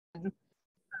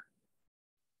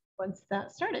once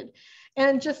that started.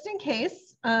 And just in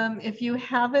case, if you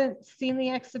haven't seen the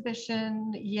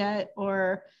exhibition yet,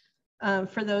 or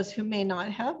for those who may not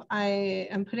have, I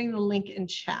am putting the link in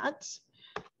chat.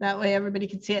 That way everybody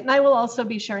can see it. And I will also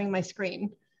be sharing my screen.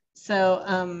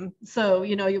 So,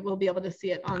 you will be able to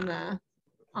see it on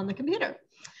the computer.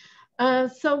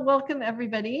 So welcome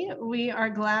everybody. We are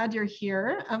glad you're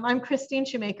here. I'm Christine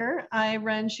Shoemaker. I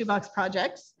run Shoebox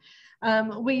Projects.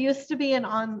 We used to be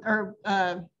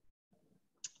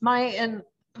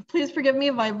please forgive me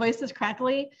if my voice is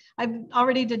crackly. I've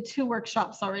already did 2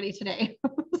 workshops already today.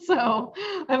 So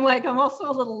I'm also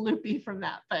a little loopy from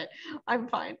that, but I'm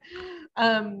fine.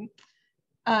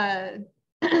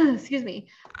 Excuse me.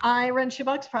 I run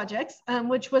Shoebox Projects,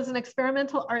 which was an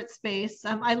experimental art space.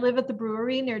 I live at the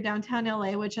brewery near downtown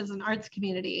LA, which is an arts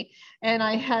community. And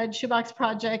I had Shoebox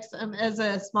Projects as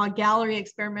a small gallery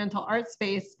experimental art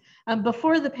space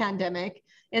before the pandemic.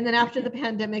 And then after the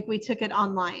pandemic, we took it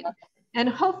online. And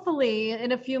hopefully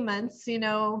in a few months,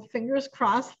 fingers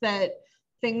crossed that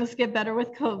things get better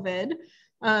with COVID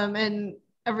and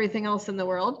everything else in the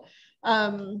world.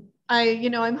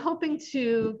 I'm hoping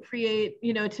to create,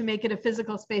 to make it a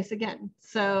physical space again.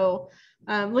 So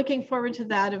looking forward to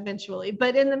that eventually.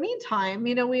 But in the meantime,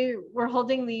 we're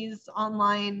holding these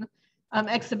online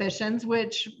exhibitions,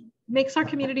 which makes our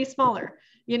community smaller.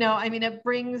 It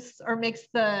brings or makes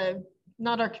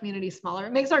not our community smaller.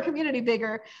 It makes our community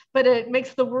bigger, but it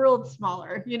makes the world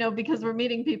smaller, because we're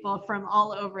meeting people from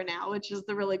all over now, which is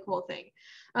the really cool thing.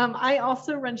 I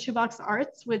also run Shoebox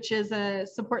Arts, which is a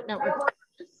support network.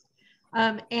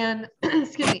 And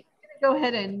excuse me, I'm gonna go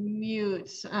ahead and mute,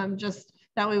 just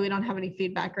that way we don't have any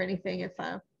feedback or anything if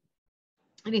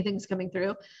anything's coming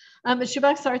through. But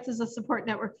Shoebox Arts is a support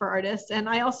network for artists. And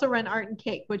I also run Art and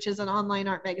Cake, which is an online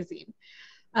art magazine.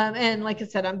 And like I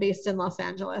said, I'm based in Los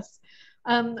Angeles.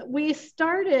 We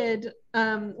started,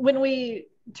 when we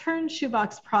turned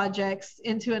Shoebox Projects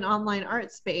into an online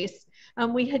art space,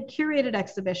 we had curated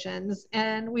exhibitions,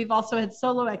 and we've also had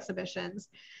solo exhibitions.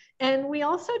 And we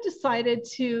also decided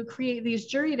to create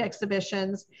these juried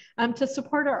exhibitions to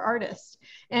support our artists.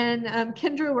 And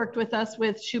Kendra worked with us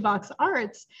with Shoebox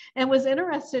Arts and was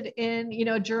interested in,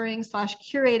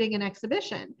 jurying/curating an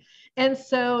exhibition. And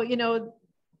so,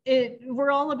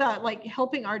 we're all about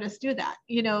helping artists do that,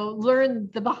 learn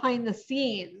the behind the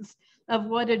scenes of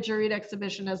what a juried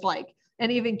exhibition is like,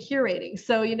 and even curating.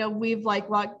 So, we've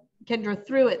walked Kendra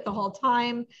through it the whole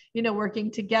time,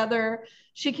 working together.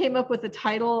 She came up with the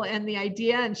title and the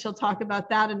idea, and she'll talk about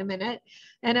that in a minute.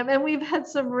 And we've had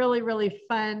some really, really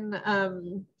fun,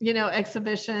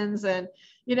 exhibitions, and,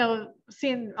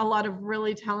 seeing a lot of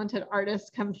really talented artists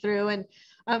come through. And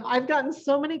I've gotten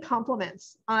so many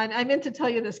compliments I meant to tell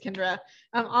you this, Kendra,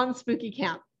 on Spooky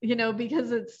Camp,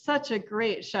 because it's such a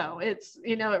great show. It's,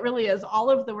 it really is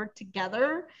all of the work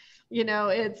together.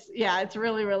 It's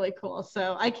really, really cool.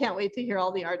 So I can't wait to hear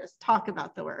all the artists talk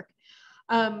about the work.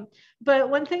 But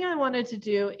one thing I wanted to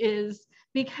do is,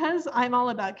 because I'm all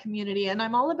about community and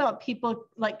I'm all about people,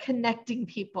 connecting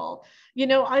people,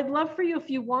 I'd love for you, if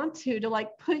you want to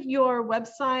put your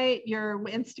website, your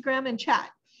Instagram in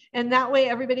chat. And that way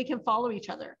everybody can follow each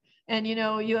other. And,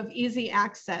 you have easy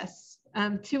access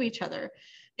to each other.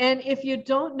 And if you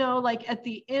don't know, at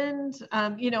the end,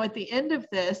 at the end of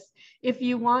this, if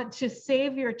you want to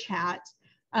save your chat,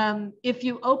 if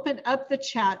you open up the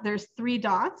chat, there's 3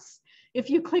 dots. If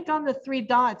you click on the 3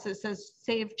 dots, it says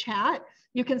save chat.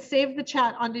 You can save the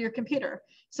chat onto your computer.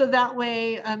 So that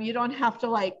way you don't have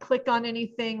to click on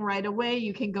anything right away.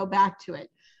 You can go back to it.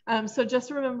 So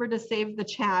just remember to save the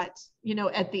chat,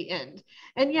 at the end.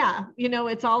 And yeah,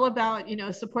 it's all about,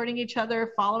 supporting each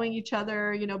other, following each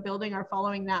other, building our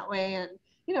following that way,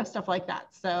 and, stuff like that.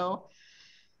 So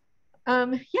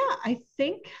yeah, I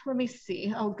think, let me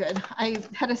see. Oh, good. I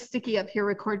had a sticky up here,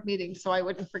 record meeting, so I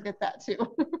wouldn't forget that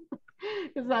too,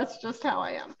 because that's just how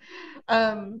I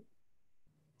am.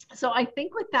 So I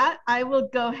think with that, I will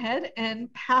go ahead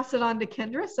and pass it on to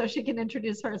Kendra so she can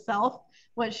introduce herself,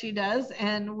 what she does,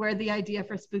 and where the idea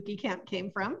for Spooky Camp came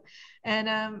from. And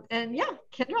yeah,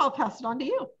 Kendra, I'll pass it on to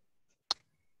you.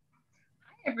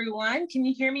 Hi, everyone. Can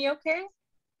you hear me okay?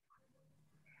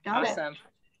 Got awesome.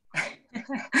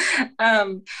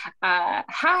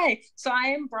 Hi, so I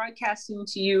am broadcasting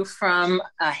to you from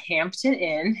a Hampton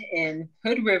Inn in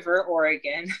Hood River,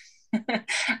 Oregon.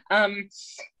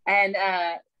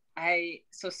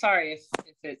 So sorry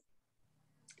if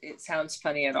it sounds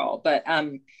funny at all, but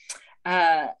my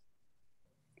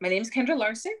name is Kendra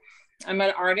Larson. I'm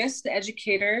an artist,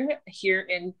 educator here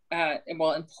in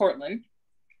Portland,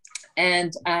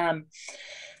 and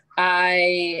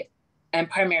I am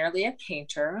primarily a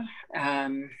painter.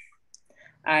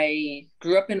 I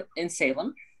grew up in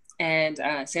Salem and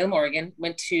Salem, Oregon,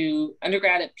 went to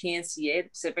undergrad at PNCA, the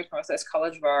Pacific Northwest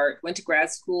College of Art, went to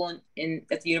grad school at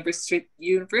the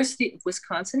University of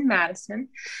Wisconsin-Madison,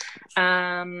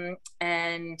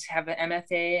 and have an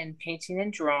MFA in painting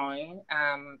and drawing.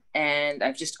 And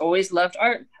I've just always loved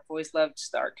art. I've always loved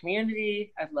the art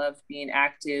community. I've loved being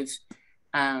active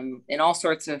in all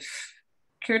sorts of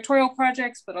curatorial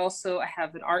projects, but also I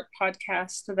have an art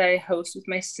podcast that I host with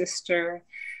my sister.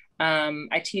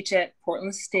 I teach at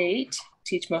Portland State,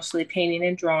 teach mostly painting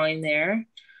and drawing there.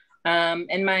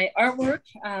 And my artwork,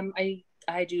 I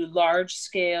do large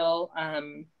scale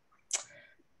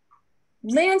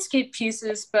landscape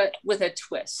pieces, but with a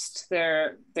twist.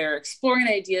 They're exploring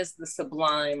ideas of the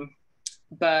sublime,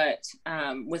 but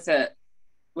with a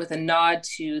nod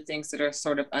to things that are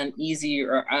sort of uneasy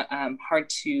or hard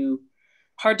to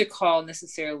call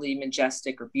necessarily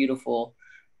majestic or beautiful.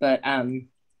 But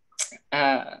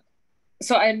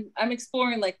so I'm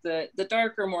exploring like the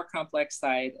darker, more complex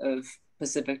side of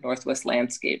Pacific Northwest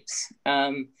landscapes.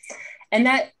 And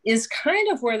that is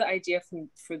kind of where the idea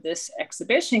for this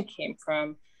exhibition came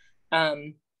from.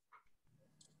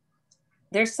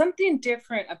 There's something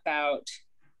different about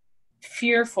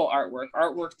fearful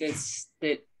artwork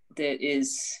that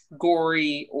is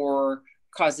gory or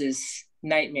causes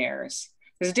nightmares.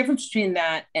 There's a difference between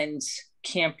that and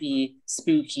campy,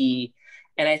 spooky.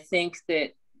 And I think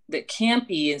that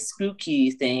campy and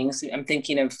spooky things, I'm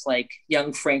thinking of like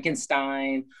Young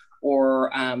Frankenstein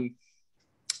or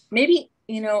maybe,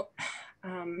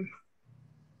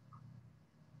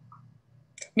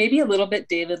 maybe a little bit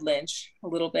David Lynch, a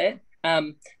little bit.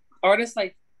 Artists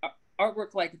like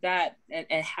artwork like that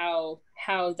and how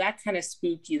that kind of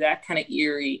spooky, that kind of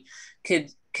eerie can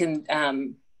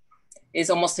is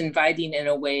almost inviting in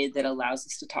a way that allows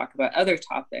us to talk about other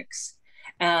topics.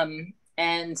 And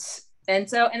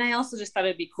I also just thought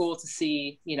it'd be cool to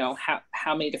see,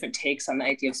 how many different takes on the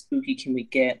idea of spooky can we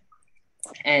get,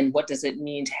 and what does it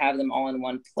mean to have them all in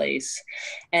one place.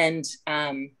 And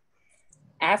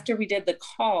after we did the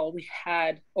call, we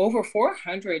had over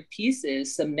 400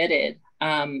 pieces submitted,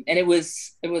 and it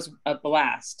was a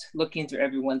blast looking through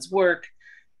everyone's work.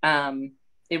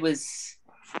 It was.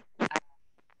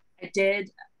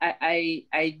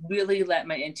 I really let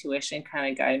my intuition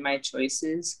kind of guide my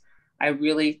choices. I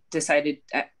really decided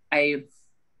I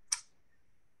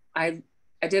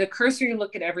did a cursory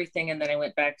look at everything, and then I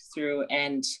went back through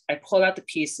and I pulled out the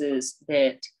pieces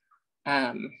that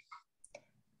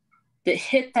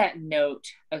hit that note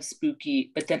of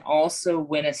spooky, but then also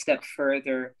went a step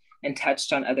further and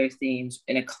touched on other themes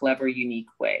in a clever, unique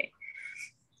way.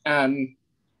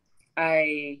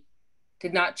 I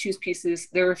did not choose pieces.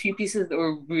 There were a few pieces that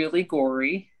were really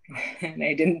gory, and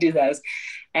I didn't do those.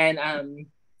 And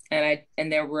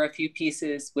there were a few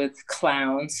pieces with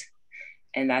clowns,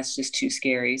 and that's just too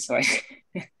scary. So I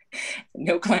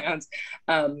no clowns.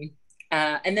 And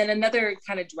then another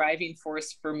kind of driving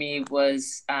force for me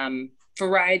was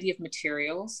variety of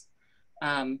materials.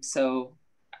 So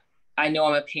I know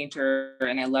I'm a painter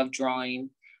and I love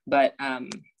drawing, but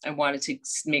I wanted to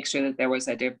make sure that there was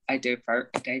a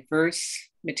diverse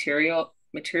material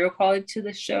quality to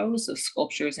the show, so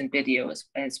sculptures and video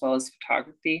as well as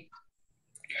photography.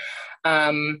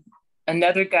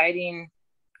 Another guiding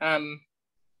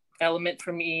element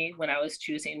for me when I was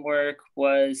choosing work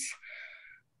was,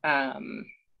 I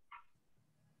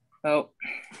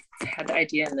had the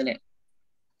idea and then it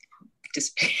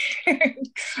disappeared.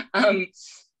 I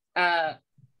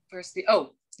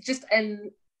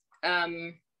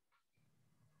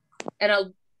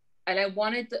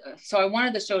wanted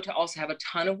the show to also have a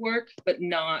ton of work, but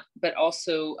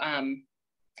also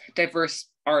diverse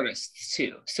artists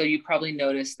too. So you probably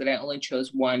noticed that I only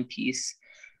chose one piece.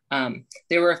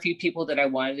 There were a few people that I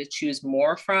wanted to choose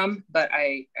more from, but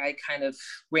I kind of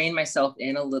reined myself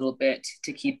in a little bit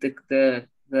to keep the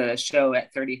show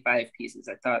at 35 pieces.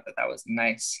 I thought that was a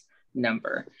nice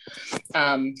number,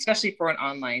 especially for an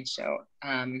online show.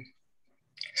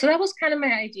 So that was kind of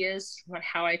my ideas on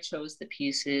how I chose the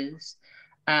pieces.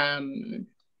 And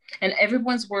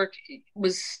everyone's work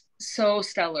was so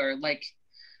stellar. Like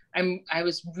I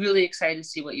was really excited to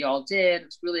see what y'all did. I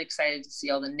was really excited to see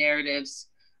all the narratives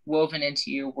woven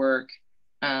into your work.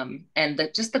 And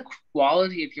just the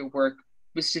quality of your work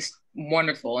was just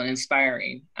wonderful and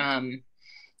inspiring.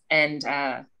 And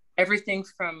everything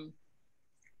from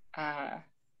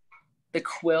the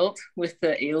quilt with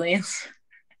the aliens.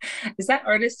 Is that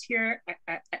artist here?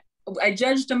 I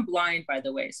judged him blind, by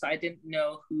the way, so I didn't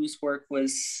know whose work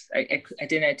was. I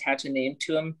didn't attach a name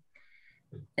to him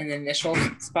in the initial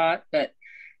spot, but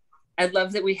I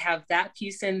love that we have that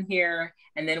piece in here,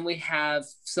 and then we have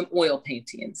some oil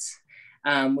paintings.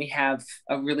 We have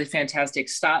a really fantastic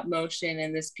stop motion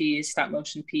in this piece, stop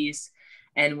motion piece,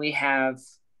 and we have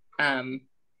kind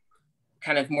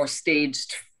of more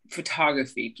staged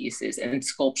photography pieces and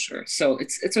sculpture. So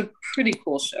it's a pretty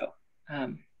cool show.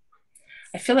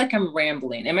 I feel like I'm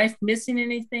rambling. Am I missing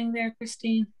anything there,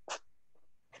 Christine?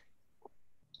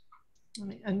 Let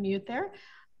me unmute there.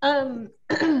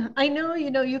 I know,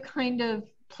 you kind of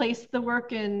place the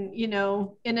work in,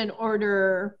 in an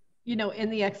order, in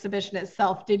the exhibition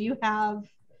itself. Did you have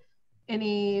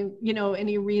any,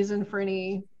 any reason for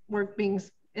any work being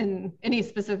in any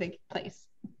specific place?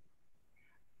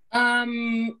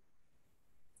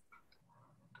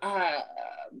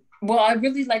 Well, I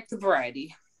really like the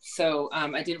variety. So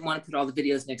I didn't want to put all the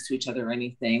videos next to each other or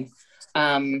anything.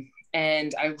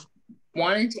 And I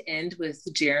wanted to end with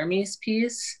Jeremy's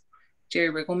piece,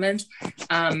 Jerry Riggleman's.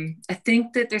 I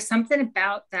think that there's something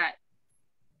about that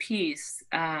piece.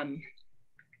 It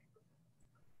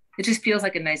just feels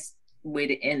like a nice way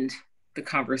to end the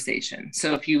conversation.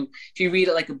 So if you read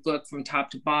it like a book from top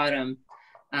to bottom,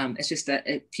 it's just that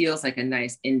it feels like a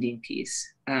nice ending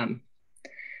piece.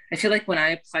 I feel like when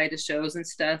I apply to shows and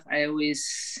stuff, I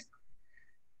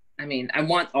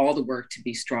want all the work to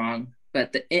be strong,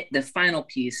 but the final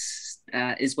piece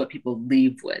is what people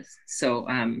leave with. So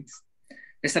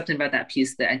there's something about that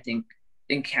piece that I think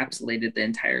encapsulated the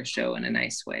entire show in a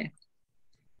nice way.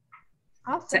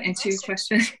 Awesome. Does that answer your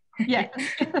question? Yeah.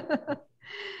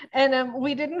 And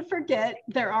we didn't forget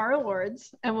there are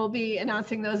awards, and we'll be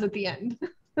announcing those at the end.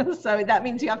 So that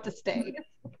means you have to stay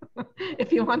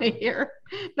if you want to hear,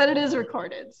 but it is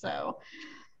recorded. So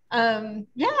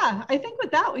yeah, I think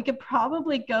with that, we could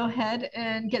probably go ahead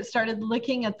and get started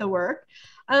looking at the work.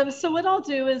 So what I'll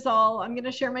do is I'm going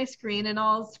to share my screen and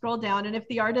I'll scroll down. And if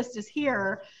the artist is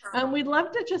here, we'd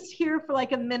love to just hear for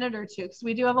like a minute or two, because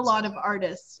we do have a lot of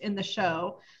artists in the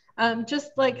show.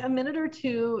 Just like a minute or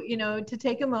two, to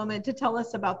take a moment to tell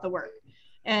us about the work.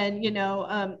 And,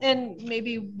 and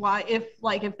maybe why,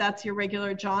 if that's your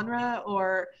regular genre,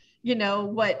 or,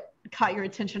 what caught your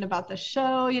attention about the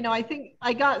show. I think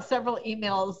I got several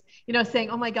emails, saying,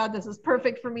 oh my God, this is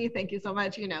perfect for me. Thank you so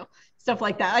much. Stuff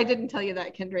like that. I didn't tell you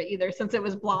that, Kendra, either, since it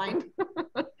was blind.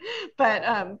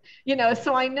 But,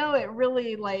 so I know it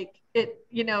really it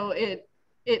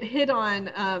hit on,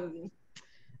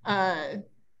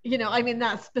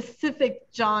 that specific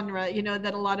genre,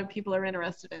 that a lot of people are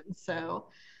interested in. So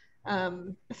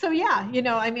yeah,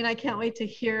 I can't wait to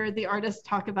hear the artists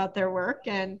talk about their work.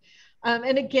 And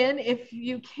again, if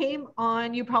you came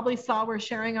on, you probably saw we're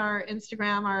sharing our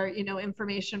Instagram, our,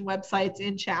 information websites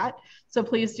in chat. So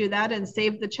please do that and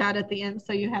save the chat at the end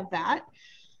so you have that.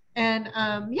 And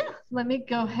yeah, let me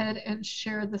go ahead and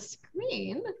share the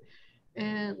screen.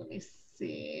 And let me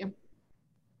see.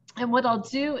 And what I'll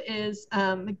do is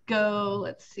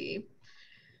let's see.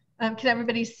 Can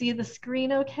everybody see the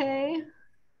screen okay?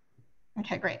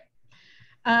 Okay, great.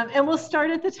 And we'll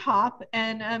start at the top,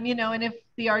 and and if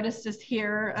the artist is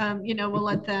here, we'll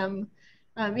let them,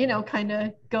 kind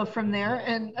of go from there.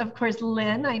 And of course,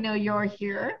 Lynn, I know you're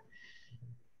here.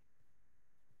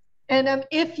 And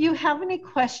if you have any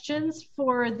questions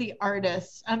for the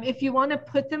artist, if you want to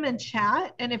put them in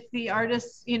chat, and if the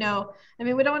artist, we don't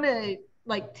want to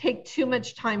take too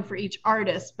much time for each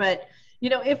artist, but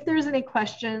if there's any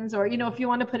questions, or if you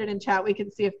want to put it in chat, we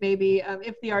can see if maybe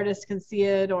if the artist can see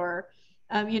it, or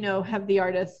have the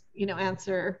artist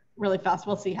answer really fast.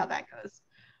 We'll see how that goes.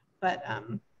 But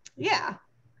yeah,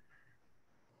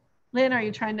 Lynn, are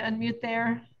you trying to unmute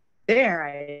there? There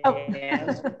I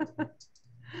am.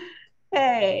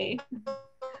 Hey,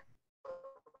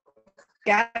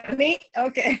 got me?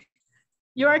 Okay.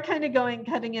 You are kind of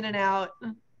cutting in and out.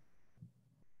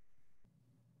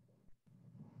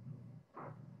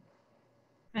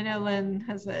 I know Lynn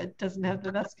doesn't have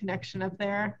the best connection up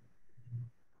there.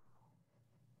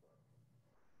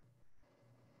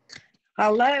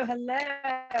 Hello.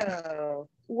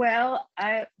 Well,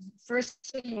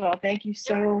 first of all, thank you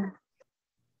so.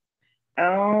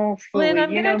 Oh, Lynn,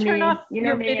 I'm going to turn off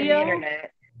your me video. And the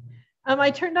internet.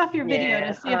 I turned off your video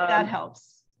to see if that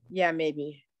helps. Yeah,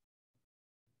 maybe.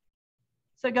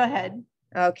 So go ahead.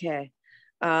 Okay.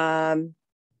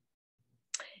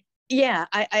 Yeah,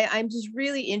 I'm just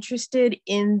really interested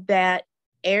in that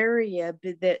area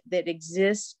that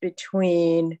exists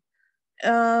between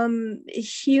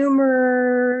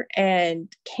humor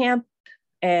and camp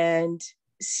and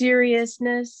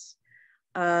seriousness,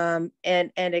 and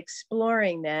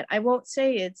exploring that. I won't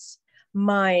say it's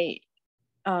my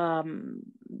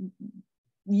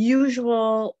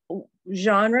usual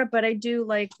genre, but I do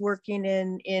like working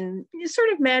in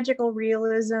sort of magical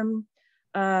realism,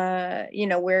 you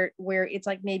know, where it's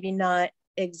like maybe not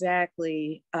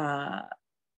exactly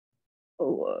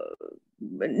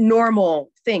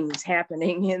normal things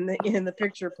happening in the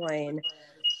picture plane.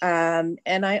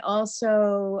 And I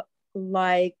also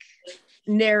like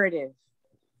narrative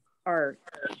art.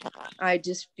 I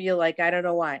just feel like, I don't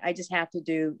know why, I just have to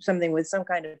do something with some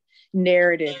kind of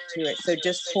narrative to it. So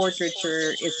just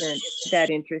portraiture isn't that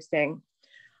interesting.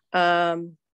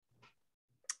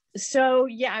 So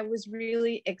yeah, I was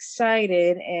really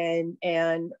excited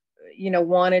and you know,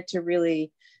 wanted to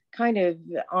really kind of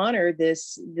honor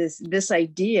this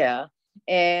idea.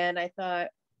 And I thought,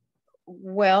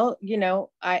 well, you know,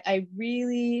 I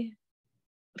really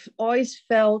always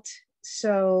felt,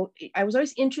 so I was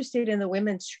always interested in the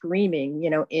women screaming, you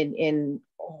know, in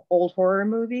old horror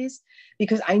movies,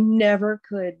 because I never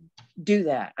could do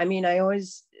that. I mean, I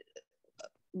always,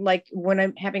 like when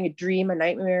I'm having a dream, a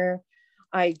nightmare,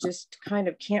 I just kind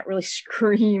of can't really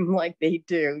scream like they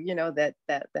do, you know, that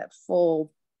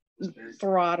full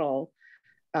throttle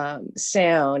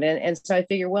sound. And so I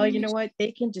figure, well, you know what,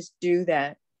 they can just do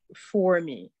that for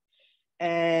me.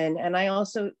 And I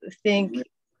also think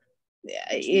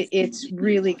it's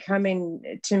really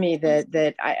coming to me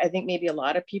that I think maybe a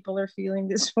lot of people are feeling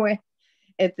this way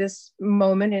at this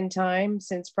moment in time,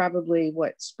 since probably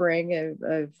spring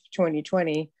of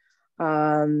 2020.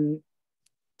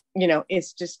 You know,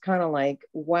 it's just kind of like,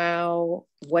 wow,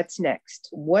 what's next?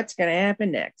 What's going to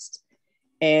happen next?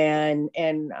 And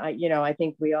I, you know, I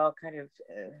think we all kind of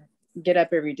get up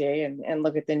every day and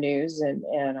look at the news and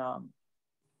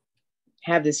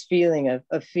have this feeling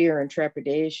of fear and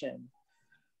trepidation.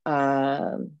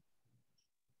 And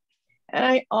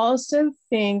I also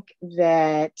think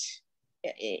that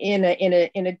in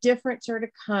a different sort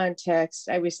of context,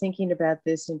 I was thinking about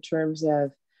this in terms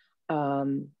of,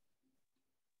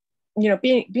 you know,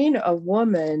 being a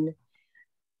woman,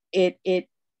 it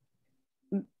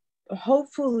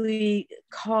hopefully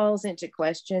calls into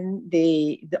question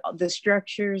the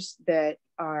structures that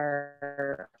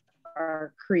are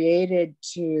created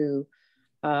to,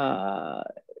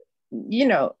 you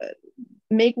know,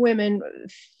 make women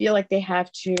feel like they have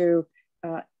to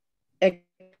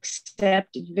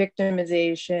accept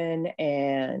victimization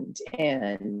and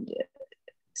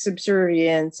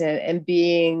subservience and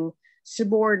being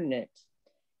subordinate.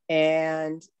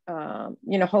 And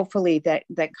you know, hopefully that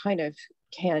kind of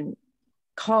can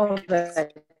call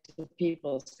that to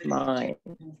people's mind.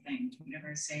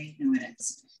 Whatever I say, no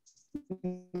edits.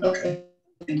 Okay.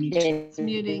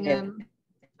 Muting him.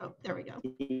 Oh, there we go.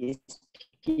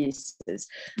 Pieces.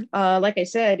 Like I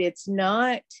said, it's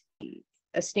not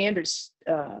a standard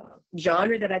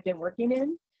genre that I've been working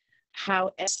in.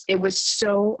 How it was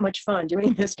so much fun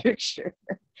doing this picture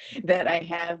that I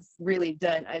have really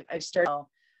done. I've started,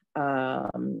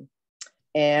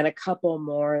 and a couple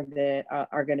more that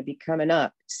are going to be coming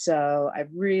up. So I've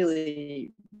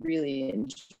really, really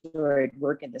enjoyed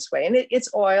working this way. And it's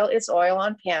oil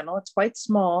on panel. It's quite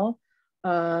small.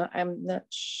 I'm not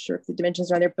sure if the dimensions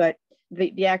are on there, but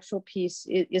the actual piece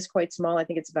is quite small. I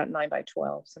think it's about 9 by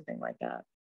 12, something like that.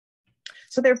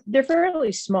 So they're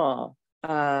fairly small.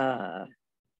 And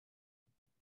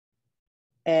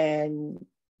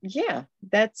yeah,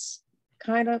 that's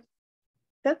kind of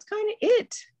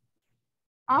it.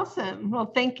 Awesome. Well,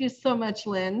 thank you so much,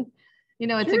 Lynn. You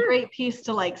know, it's Sure. a great piece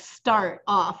to like start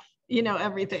off, you know,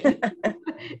 everything.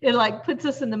 It like puts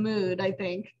us in the mood, I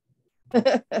think.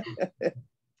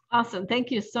 Awesome.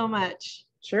 Thank you so much.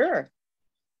 Sure.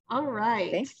 All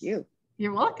right. Thank you.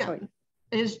 You're welcome.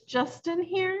 Is Justin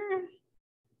here?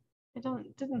 I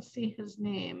didn't see his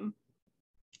name.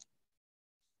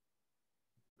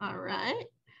 All right.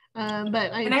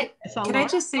 But I saw Can Laura. I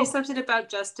just say something about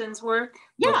Justin's work?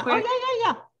 Yeah. Oh,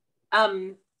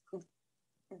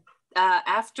 yeah.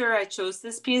 After I chose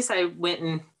this piece, I went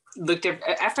and looked at,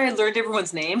 after I learned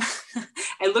everyone's name,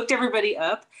 I looked everybody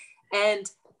up, and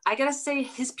I gotta say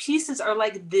his pieces are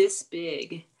like this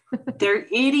big. They're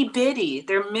itty bitty,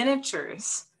 they're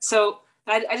miniatures. So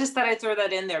I just thought I'd throw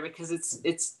that in there because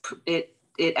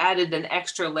it added an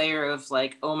extra layer of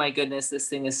like, oh my goodness, this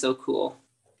thing is so cool.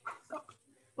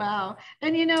 Wow.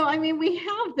 And you know, I mean, we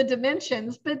have the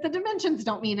dimensions, but the dimensions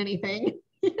don't mean anything.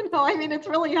 You know, I mean, it's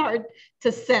really hard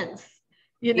to sense,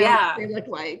 you know, what they look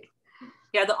like.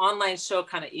 Yeah, the online show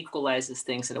kind of equalizes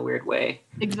things in a weird way.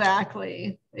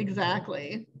 Exactly.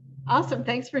 Awesome.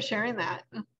 Thanks for sharing that.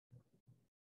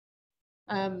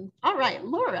 All right,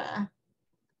 Laura.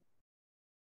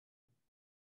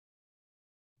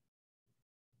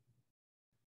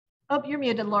 Oh, you're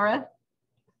muted, Laura.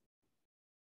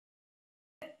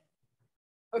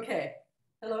 Okay.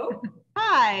 Hello?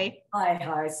 Hi.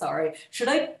 Hi, sorry. Should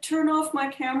I turn off my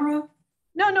camera?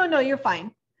 No, you're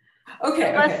fine.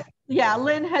 Okay, okay. Yeah,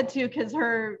 Lynn had to because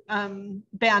her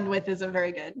bandwidth isn't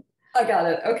very good. I got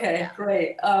it. Okay,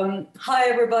 great. Hi,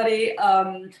 everybody.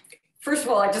 First of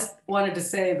all, I just wanted to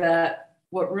say that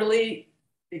what really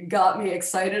got me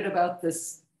excited about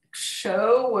this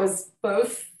show was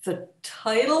both the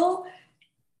title,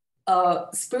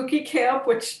 Spooky Camp,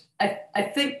 which I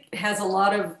think has a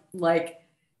lot of like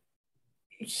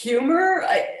humor,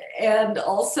 and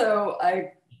also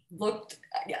I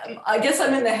guess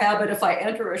I'm in the habit, if I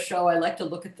enter a show, I like to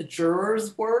look at the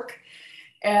jurors' work.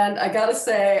 And I gotta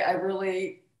say, I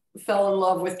really fell in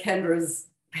love with Kendra's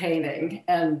painting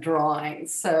and drawing.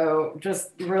 So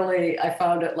just really, I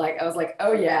found it like, I was like,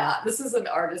 oh yeah, this is an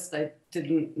artist I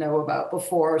didn't know about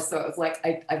before. So it was like,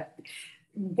 I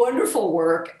wonderful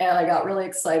work. And I got really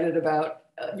excited about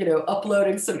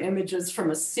uploading some images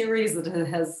from a series that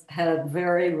has had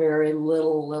very, very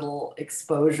little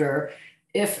exposure,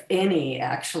 if any,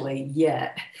 actually,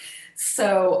 yet.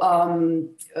 So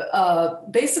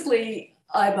basically,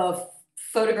 I'm a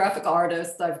photographic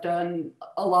artist. I've done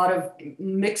a lot of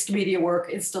mixed media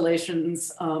work,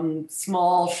 installations,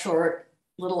 small, short,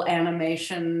 little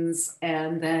animations,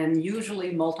 and then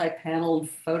usually multi-paneled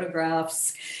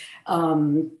photographs,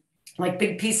 like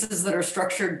big pieces that are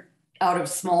structured out of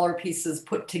smaller pieces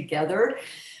put together.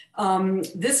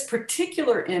 This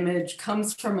particular image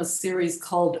comes from a series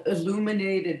called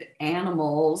Illuminated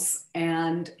Animals,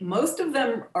 and most of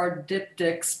them are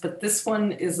diptychs, but this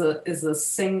one is a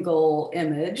single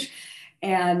image.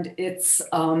 And it's,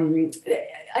 I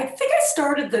think I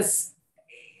started this,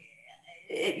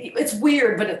 it's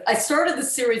weird, but I started the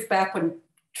series back when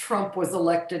Trump was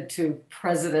elected to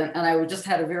president, and I just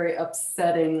had a very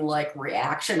upsetting like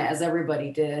reaction, as everybody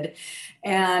did.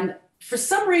 And for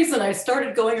some reason, I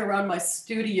started going around my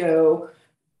studio,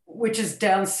 which is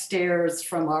downstairs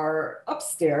from our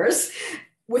upstairs,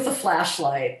 with a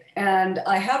flashlight. And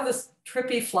I have this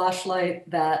trippy flashlight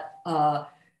that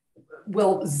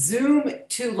will zoom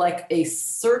to like a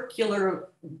circular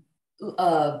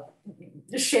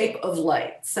shape of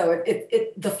light. So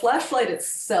the flashlight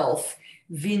itself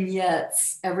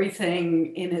vignettes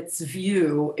everything in its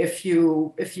view if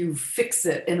you fix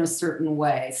it in a certain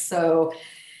way. So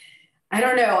I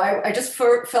don't know, I just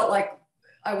felt like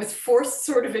I was forced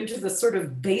sort of into the sort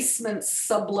of basement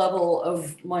sublevel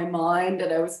of my mind,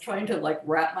 and I was trying to like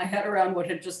wrap my head around what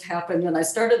had just happened. And I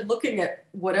started looking at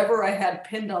whatever I had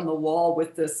pinned on the wall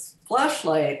with this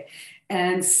flashlight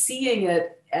and seeing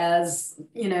it as,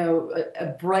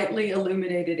 a brightly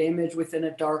illuminated image within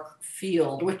a dark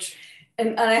field, which,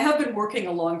 and I have been working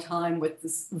a long time with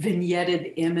this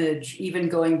vignetted image, even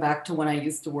going back to when I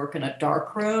used to work in a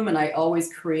dark room, and I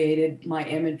always created my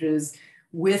images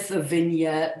with a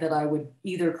vignette that I would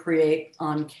either create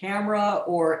on camera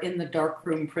or in the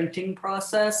darkroom printing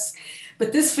process.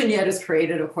 But this vignette is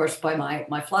created, of course, by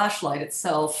my flashlight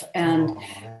itself. And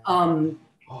I'm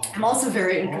also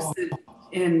very interested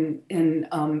in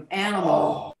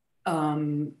animal,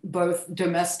 both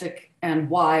domestic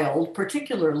and wild,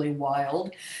 particularly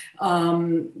wild,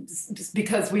 just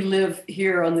because we live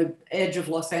here on the edge of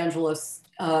Los Angeles,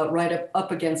 right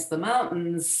up against the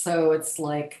mountains. So it's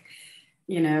like,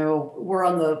 we're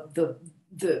on the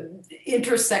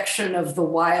intersection of the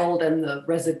wild and the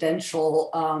residential,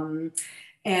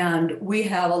 and we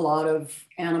have a lot of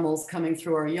animals coming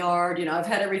through our yard. I've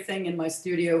had everything in my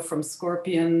studio from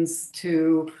scorpions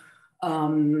to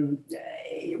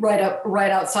right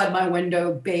outside my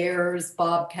window, bears,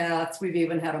 bobcats. We've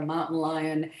even had a mountain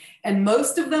lion, and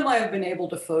most of them I have been able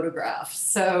to photograph.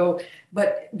 So,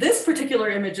 but this particular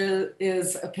image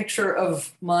is a picture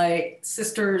of my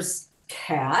sister's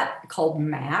cat called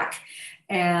Mac,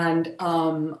 and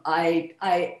I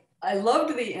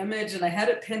loved the image, and I had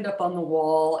it pinned up on the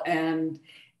wall, and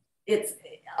it's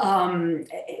by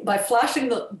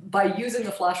using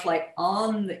the flashlight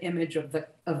on the image of the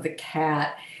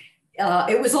cat,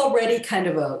 it was already kind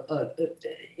of a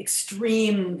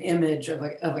extreme image of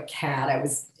a cat. I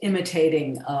was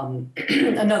imitating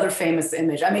another famous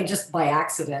image. I mean, just by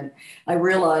accident, I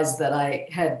realized that I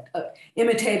had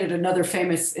imitated another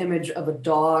famous image of a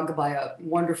dog by a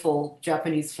wonderful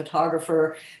Japanese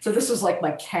photographer. So this was like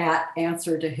my cat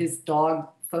answer to his dog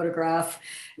photograph.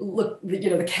 Look,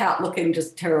 the cat looking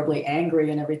just terribly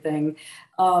angry and everything.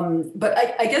 But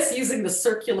I guess using the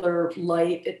circular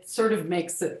light, it sort of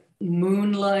makes it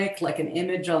moon-like, like an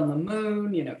image on the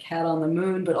moon, cat on the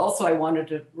moon. But also I wanted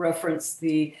to reference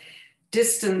the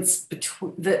distance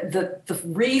between the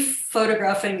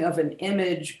re-photographing of an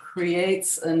image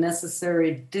creates a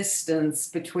necessary distance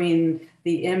between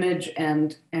the image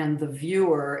and the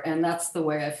viewer. And that's the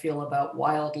way I feel about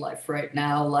wildlife right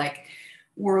now. Like,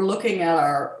 we're looking at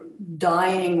our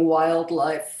dying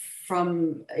wildlife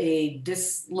from a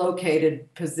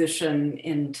dislocated position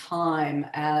in time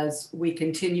as we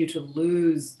continue to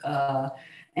lose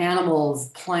animals,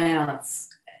 plants,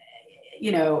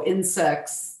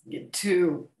 insects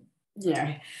to,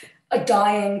 a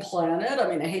dying planet. I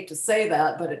mean, I hate to say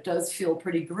that, but it does feel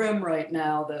pretty grim right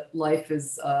now that life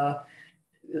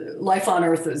on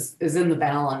Earth is in the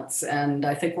balance. And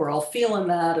I think we're all feeling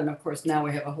that. And of course, now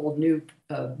we have a whole new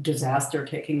disaster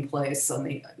taking place on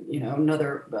the,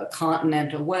 another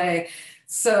continent away.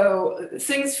 So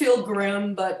things feel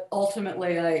grim, but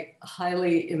ultimately I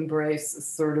highly embrace a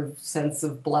sort of sense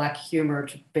of Black humor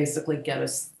to basically get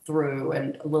us through,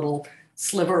 and a little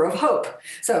sliver of hope.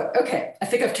 So, okay, I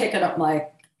think I've taken up my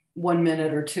 1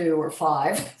 minute or 2 or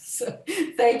 5. So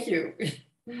thank you.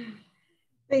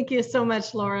 Thank you so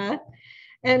much, Laura.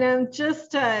 And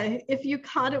just if you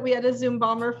caught it, we had a Zoom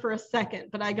bomber for a second,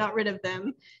 but I got rid of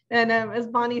them. And as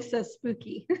Bonnie says,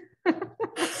 spooky,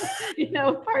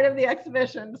 part of the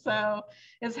exhibition. So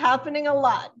it's happening a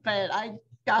lot, but I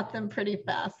got them pretty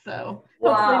fast. So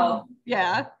wow.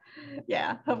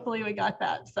 Yeah, hopefully we got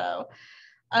that. So,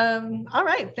 all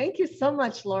right. Thank you so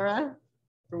much, Laura.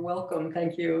 You're welcome.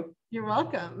 Thank you. You're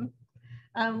welcome.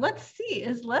 Let's see,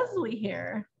 is Leslie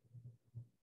here?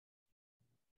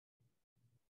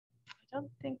 I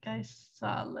don't think I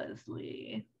saw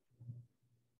Leslie.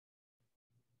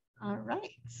 All right.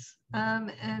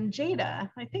 And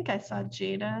Jada, I think I saw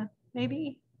Jada,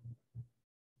 maybe.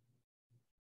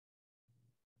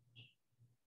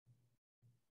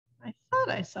 I thought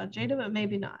I saw Jada, but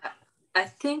maybe not. I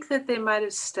think that they might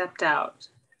have stepped out.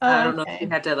 Oh, I don't know if you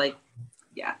had to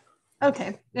yeah.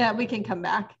 Okay, yeah, we can come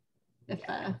back if,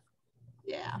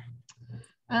 yeah.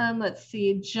 Let's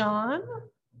see, John.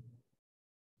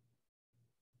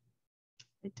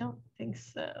 I don't think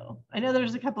so. I know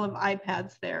there's a couple of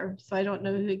iPads there, so I don't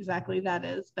know who exactly that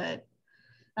is, but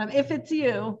if it's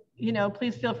you,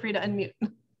 please feel free to unmute.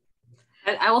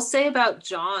 And I will say about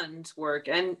John's work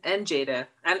and Jada,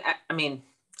 and I mean,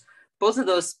 both of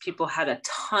those people had a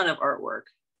ton of artwork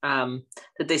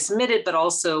that they submitted, but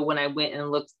also when I went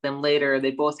and looked at them later,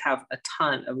 they both have a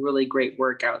ton of really great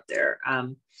work out there.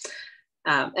 And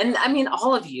I mean,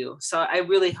 all of you. So I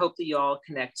really hope that you all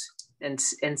connect and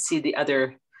see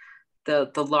the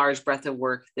large breadth of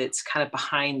work that's kind of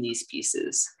behind these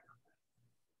pieces.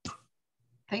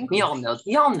 Thank you.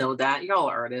 Y'all know that. Y'all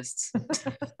are artists.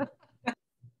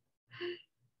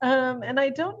 And I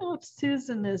don't know if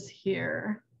Susan is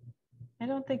here. I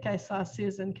don't think I saw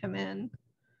Susan come in.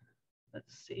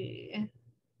 Let's see.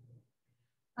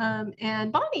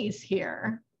 And Bonnie's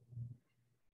here.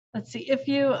 Let's see if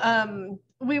you,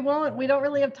 we don't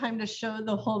really have time to show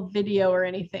the whole video or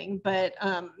anything, but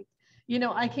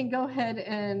I can go ahead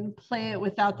and play it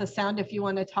without the sound if you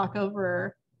want to talk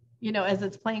over, as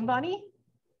it's playing, Bonnie.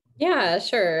 Yeah,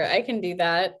 sure. I can do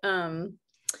that.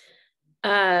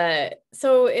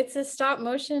 So it's a stop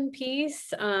motion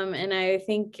piece. And I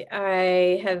think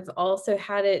I have also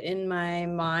had it in my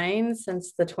mind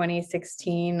since the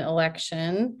 2016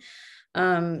 election.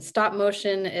 Stop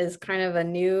motion is kind of a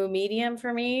new medium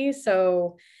for me.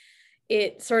 So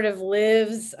it sort of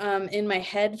lives in my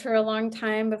head for a long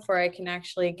time before I can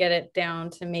actually get it down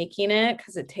to making it,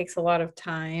 because it takes a lot of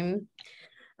time.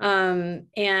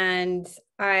 And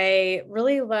I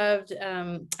really loved,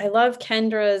 I love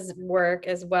Kendra's work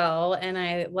as well. And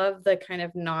I love the kind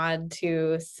of nod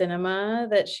to cinema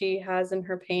that she has in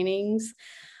her paintings.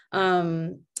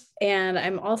 And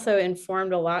I'm also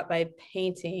informed a lot by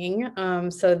painting.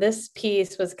 So this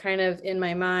piece was kind of in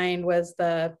my mind was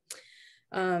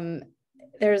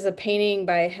there's a painting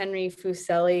by Henry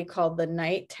Fuseli called The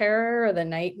Night Terror or The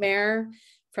Nightmare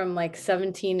from like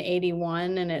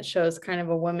 1781. And it shows kind of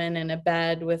a woman in a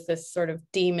bed with this sort of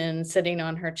demon sitting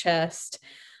on her chest.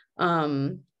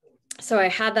 So I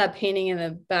had that painting in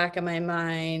the back of my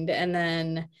mind. And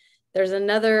then there's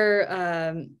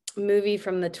another movie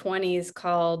from the 20s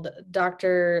called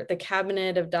The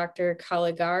Cabinet of Dr.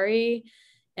 Caligari.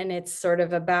 And it's sort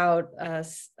of about a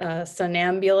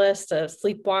somnambulist, a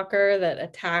sleepwalker that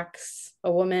attacks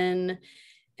a woman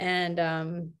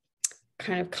and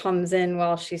kind of comes in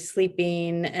while she's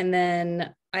sleeping. And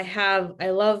then I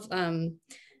love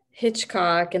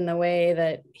Hitchcock in the way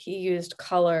that he used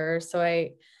color. So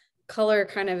color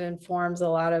kind of informs a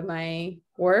lot of my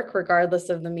work, regardless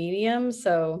of the medium.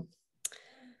 So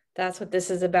that's what this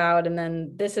is about. And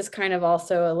then this is kind of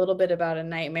also a little bit about a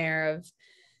nightmare of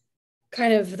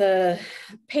kind of the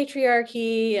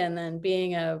patriarchy and then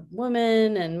being a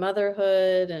woman and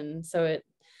motherhood. And so it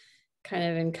kind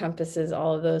of encompasses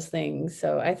all of those things.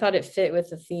 So I thought it fit with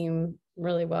the theme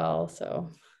really well. So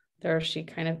there she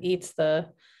kind of eats the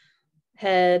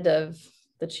head of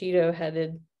the Cheeto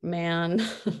headed man.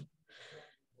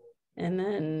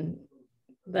 And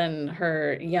then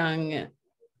her young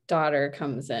daughter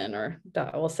comes in, or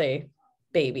we'll say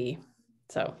baby.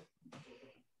 So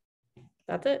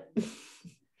that's it.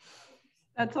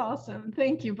 That's awesome.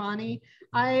 Thank you, Bonnie.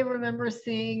 I remember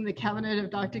seeing The Cabinet of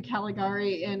Dr.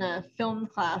 Caligari in a film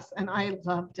class, and I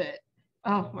loved it.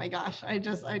 Oh my gosh, I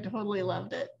totally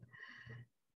loved it.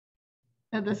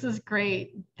 And this is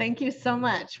great. Thank you so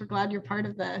much. We're glad you're part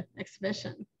of the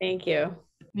exhibition. Thank you.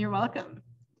 You're welcome.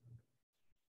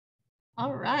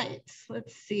 All right,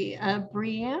 let's see.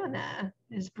 Brianna.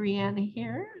 Is Brianna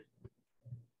here?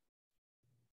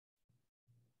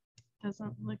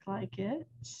 Doesn't look like it.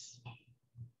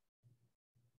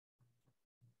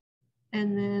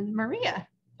 And then Maria,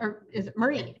 or is it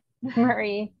Marie?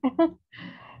 Marie.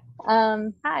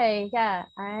 Hi, yeah,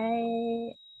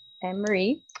 I am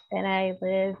Marie and I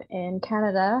live in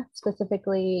Canada,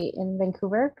 specifically in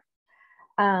Vancouver.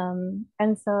 And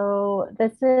so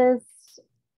this is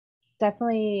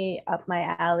definitely up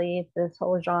my alley, this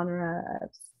whole genre of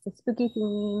the spooky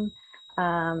theme.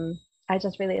 I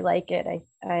just really like it.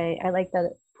 I like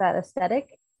that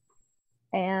aesthetic.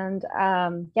 And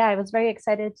yeah, I was very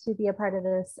excited to be a part of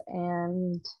this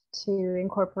and to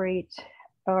incorporate,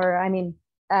 or I mean,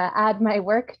 add my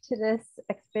work to this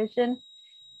exhibition.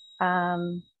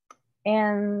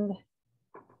 And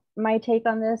my take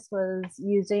on this was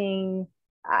using,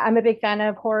 I'm a big fan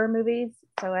of horror movies,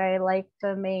 so I like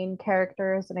the main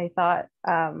characters, and I thought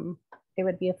it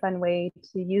would be a fun way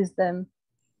to use them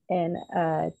in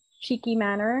a cheeky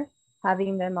manner,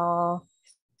 having them all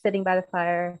sitting by the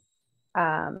fire,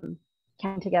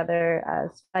 came together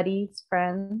as buddies,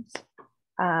 friends,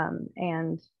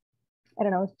 and I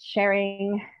don't know,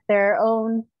 sharing their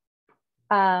own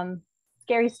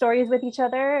scary stories with each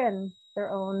other and their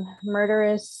own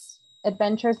murderous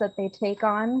adventures that they take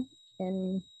on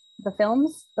in the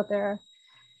films that they're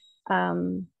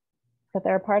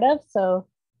a part of. So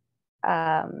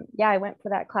yeah, I went for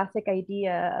that classic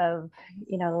idea of,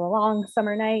 you know, the long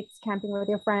summer nights, camping with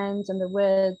your friends in the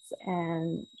woods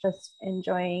and just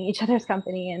enjoying each other's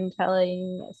company and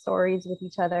telling stories with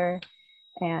each other.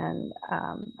 And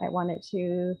I wanted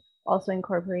to also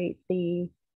incorporate the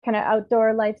kind of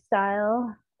outdoor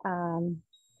lifestyle.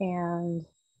 And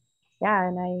yeah,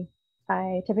 and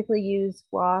I typically use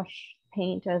wash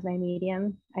paint as my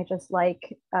medium. I just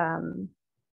like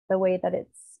the way that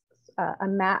it's a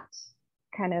matte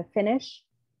kind of finish,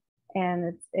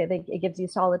 and it gives you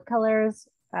solid colors,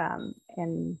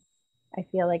 and I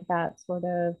feel like that sort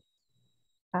of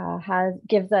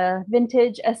gives a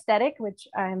vintage aesthetic, which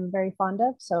I'm very fond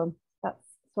of. So that's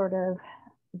sort of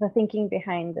the thinking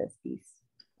behind this piece.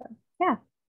 So, yeah.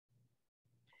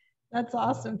 That's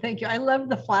awesome. Thank you. I love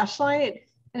the flashlight.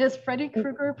 And is Freddy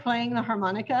Krueger playing the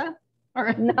harmonica?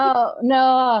 Or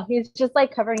No, he's just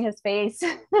like covering his face.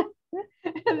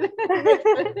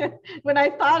 When I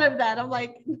thought of that, I'm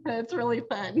like, it's really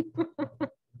fun.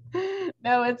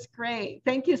 No, it's great.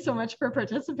 Thank you so much for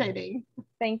participating.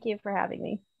 Thank you for having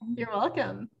me. You're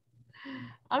welcome.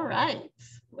 All right,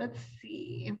 let's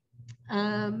see.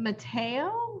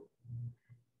 Mateo,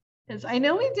 because I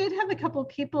know we did have a couple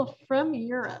people from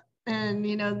Europe, and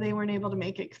you know they weren't able to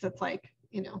make it because it's like,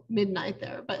 you know, midnight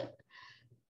there, but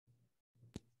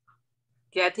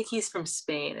yeah, I think he's from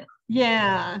Spain.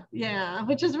 Yeah,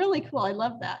 which is really cool. I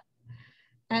love that.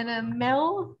 And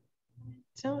Mel,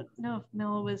 don't know if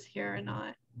Mel was here or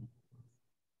not.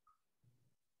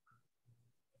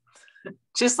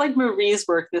 Just like Marie's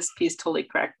work, this piece totally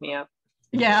cracked me up.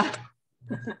 Yeah.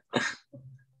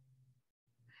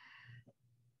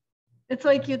 It's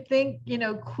like you think, you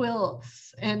know,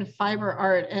 quilts and fiber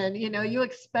art, and, you know, you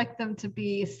expect them to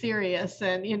be serious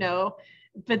and, you know,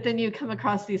 but then you come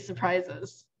across these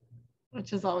surprises,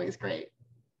 which is always great.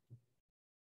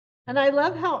 And I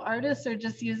love how artists are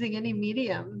just using any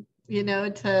medium, you know,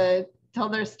 to tell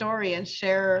their story and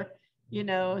share, you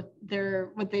know,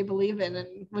 what they believe in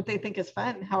and what they think is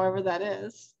fun, however that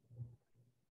is.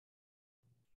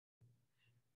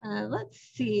 Let's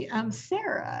see,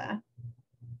 Sarah.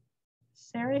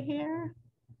 Sarah here?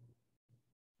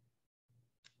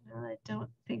 No, I don't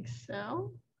think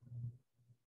so.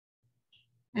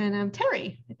 And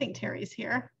Terry, I think Terry's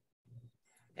here.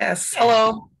 Yes,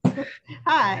 hello.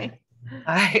 Hi.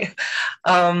 Hi.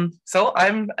 So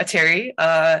I'm a Terry.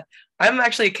 I'm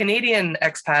actually a Canadian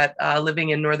expat living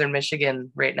in Northern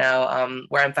Michigan right now,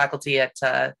 where I'm faculty at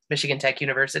Michigan Tech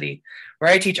University,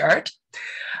 where I teach art.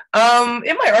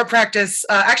 In my art practice,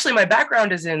 actually my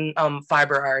background is in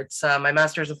fiber arts. My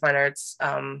Master's of Fine Arts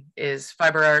is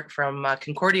fiber art from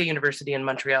Concordia University in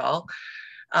Montreal.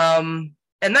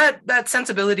 And that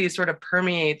sensibility sort of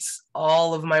permeates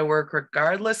all of my work,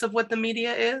 regardless of what the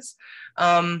media is.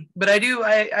 But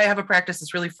I have a practice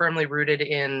that's really firmly rooted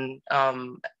in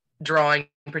drawing,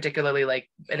 particularly like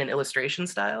in an illustration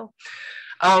style.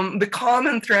 The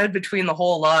common thread between the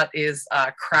whole lot is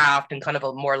craft and kind of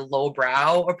a more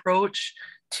lowbrow approach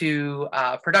to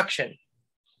production.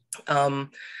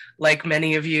 Like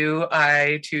many of you,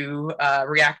 I too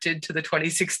reacted to the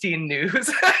 2016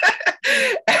 news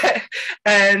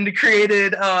and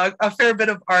created a fair bit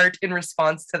of art in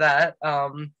response to that.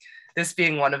 This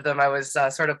being one of them, I was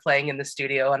sort of playing in the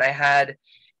studio, and I had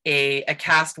a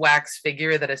cast wax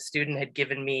figure that a student had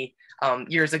given me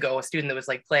years ago, a student that was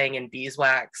like playing in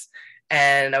beeswax.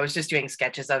 And I was just doing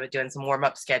sketches of it, doing some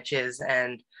warm-up sketches,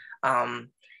 and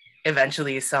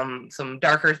eventually some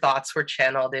darker thoughts were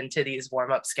channeled into these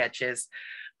warm-up sketches.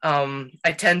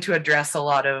 I tend to address a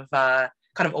lot of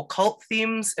kind of occult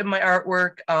themes in my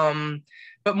artwork,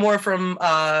 but more from,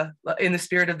 in the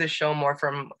spirit of this show, more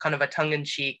from kind of a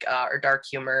tongue-in-cheek or dark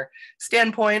humor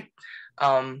standpoint.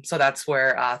 So that's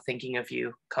where Thinking of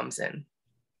You comes in.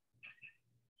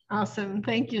 Awesome.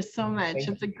 Thank you so much.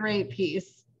 It's a great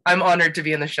piece. I'm honored to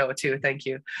be in the show too. Thank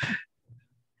you.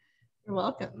 You're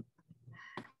welcome.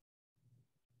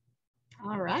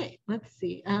 All right, let's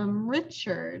see.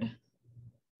 Richard.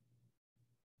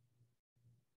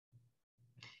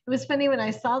 It was funny when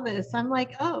I saw this, I'm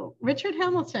like, oh, Richard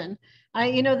Hamilton.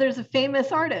 There's a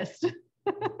famous artist.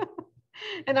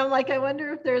 And I'm like, I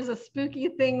wonder if there's a spooky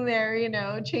thing there,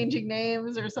 changing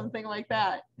names or something like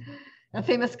that. A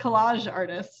famous collage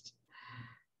artist.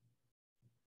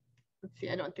 Let's see,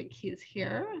 I don't think he's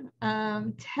here.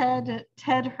 Ted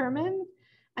Herman.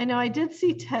 I know I did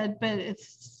see Ted, but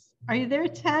are you there,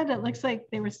 Ted? It looks like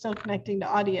they were still connecting to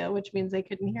audio, which means they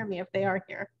couldn't hear me if they are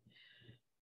here.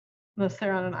 Unless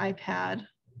they're on an iPad.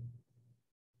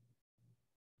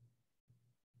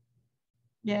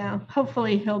 Yeah,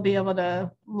 hopefully he'll be able to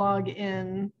log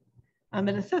in. But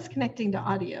it says connecting to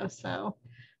audio, so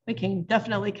we can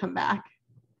definitely come back.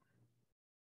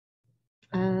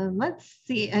 Let's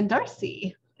see, and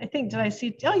Darcy, I think, did I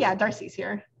see? Oh yeah, Darcy's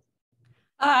here.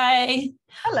 Hi.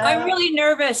 Hello. I'm really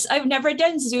nervous. I've never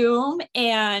done Zoom,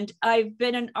 and I've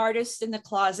been an artist in the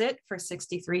closet for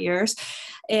 63 years.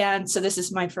 And so this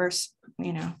is my first,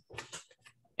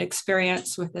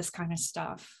 experience with this kind of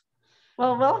stuff.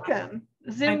 Well, welcome.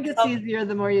 Zoom gets easier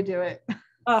the more you do it.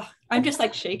 Oh, I'm just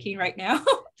like shaking right now.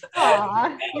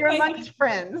 Aw, you're amongst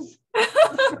friends.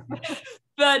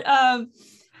 But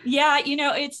yeah,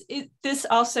 this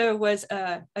also was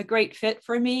a great fit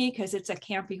for me because it's a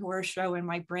campy horror show in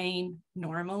my brain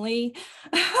normally.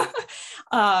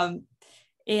 Yeah,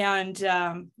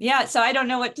 so I don't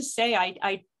know what to say.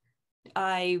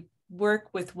 I work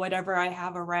with whatever I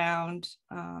have around,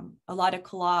 a lot of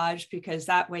collage, because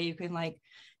that way you can like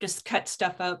just cut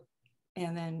stuff up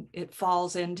and then it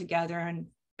falls in together and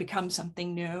becomes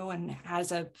something new and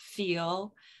has a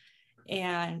feel.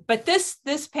 But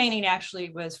this painting actually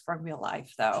was from real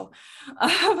life, though.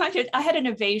 I had an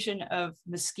invasion of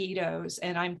mosquitoes,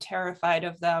 and I'm terrified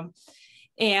of them.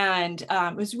 And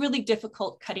it was really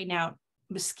difficult cutting out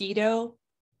mosquito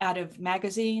out of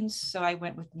magazines, so I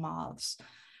went with moths.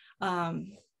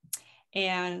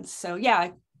 And so, yeah,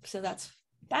 so that's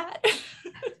that.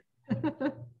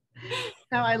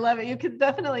 No, I love it. You can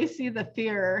definitely see the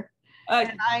fear.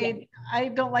 And I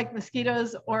don't like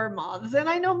mosquitoes or moths. And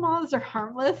I know moths are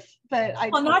harmless, but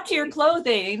well, not to your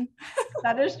clothing.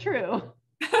 That is true.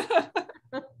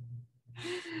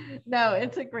 No,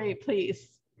 it's a great piece.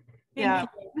 Yeah,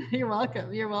 you're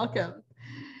welcome. You're welcome.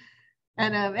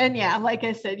 And yeah, like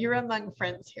I said, you're among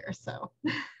friends here. So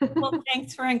well,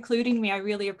 thanks for including me. I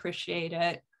really appreciate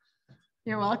it.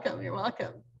 You're welcome. You're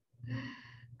welcome.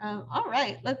 All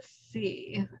right, let's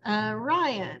see.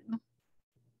 Ryan.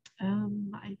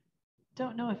 I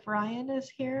don't know if Ryan is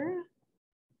here.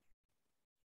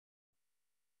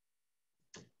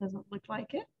 Doesn't look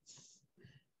like it.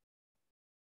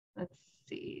 Let's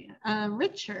see.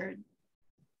 Richard.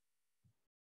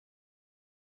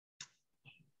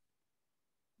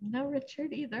 No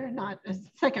Richard either. Not a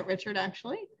second Richard,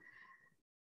 actually.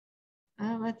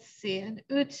 Let's see. And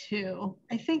Utu.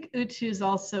 I think Utu's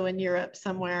also in Europe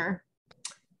somewhere.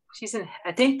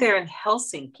 I think they're in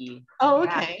Helsinki. Oh,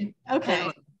 okay.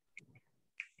 Okay.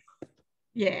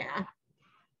 Yeah.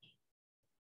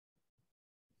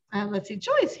 Let's see,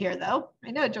 Joy's here though.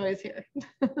 I know Joy's here.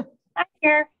 I'm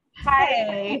here. Hi.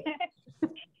 Hey.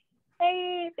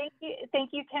 Hey, thank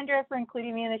you, Kendra, for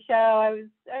including me in the show.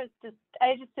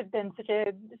 I just have been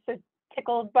so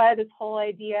tickled by this whole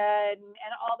idea, and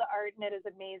all the art in it is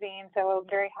amazing. So I'm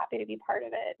very happy to be part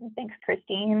of it. And thanks,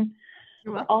 Christine,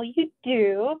 for all you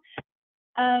do.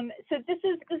 So this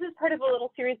is part of a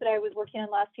little series that I was working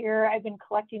on last year. I've been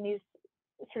collecting these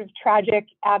sort of tragic,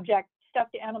 abject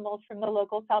stuffed animals from the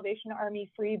local Salvation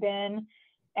Army free bin,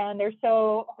 and they're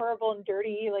so horrible and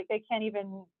dirty, like they can't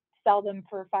even sell them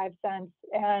for 5 cents,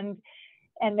 and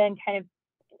then kind of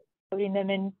putting them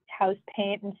in house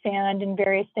paint and sand and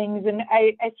various things. And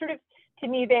I sort of, to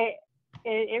me,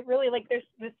 it really, like, there's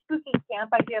this spooky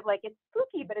camp idea of like, it's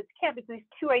spooky, but it's camp. It's these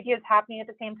two ideas happening at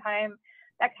the same time.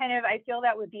 That kind of, I feel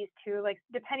that with these two, like,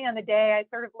 depending on the day, I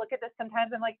sort of look at this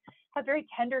sometimes and like have very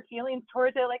tender feelings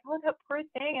towards it, like, oh, that poor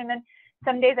thing. And then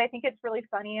some days I think it's really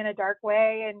funny in a dark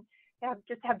way, and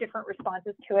just have different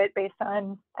responses to it based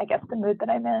on, I guess, the mood that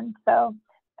I'm in. So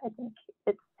I think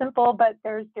it's simple, but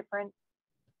there's different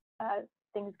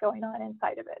things going on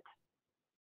inside of it.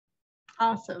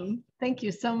 Awesome. Thank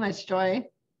you so much, Joy.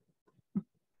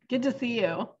 Good to see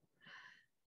you.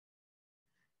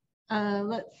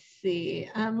 Let's see,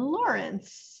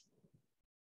 Lawrence.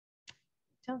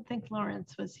 I don't think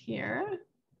Lawrence was here.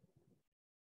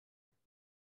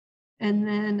 And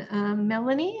then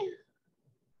Melanie.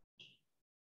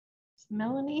 Is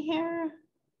Melanie here?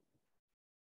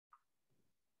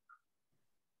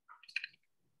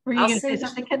 Were you going to say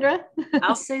something, Kendra?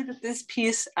 I'll say that this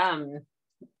piece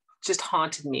just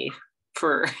haunted me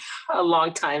for a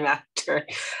long time after.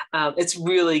 It's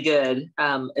really good.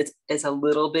 It's a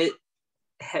little bit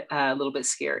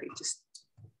scary. Just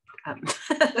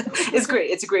it's great.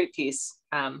 It's a great piece.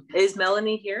 Is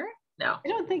Melanie here? No, I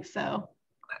don't think so.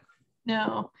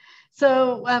 No.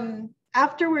 So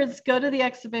afterwards, go to the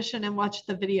exhibition and watch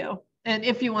the video. And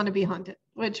if you want to be haunted,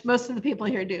 which most of the people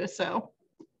here do, so.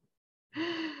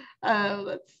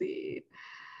 Let's see.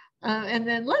 And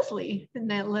then Leslie, and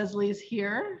then Leslie's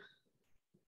here.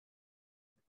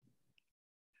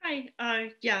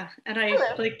 Hi, yeah, and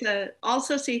I'd like to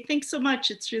also say thanks so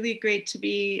much. It's really great to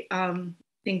be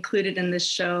included in this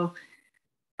show.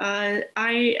 I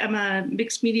am a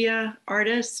mixed media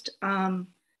artist.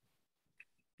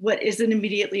 What isn't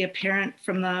immediately apparent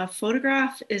from the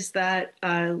photograph is that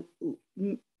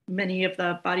many of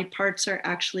the body parts are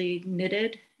actually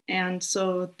knitted. And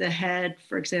so the head,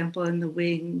 for example, and the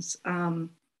wings, and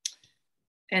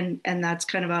that's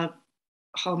kind of a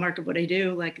hallmark of what I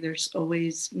do. Like, there's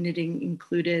always knitting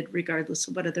included, regardless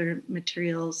of what other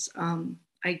materials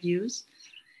I use.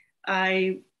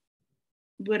 I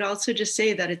would also just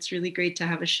say that it's really great to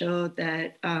have a show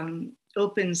that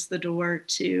opens the door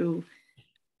to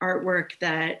artwork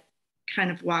that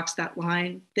kind of walks that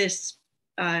line. This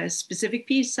specific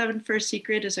piece, 7 for a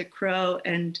Secret, is a crow,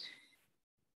 and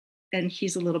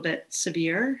he's a little bit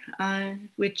severe,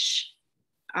 which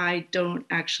I don't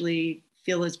actually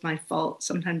feel is my fault.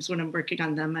 Sometimes when I'm working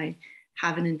on them, I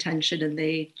have an intention and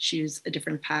they choose a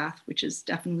different path, which is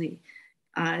definitely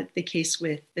the case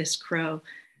with this crow.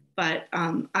 But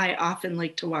I often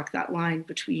like to walk that line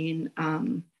between,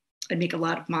 I make a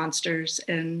lot of monsters,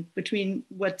 and between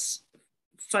what's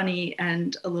funny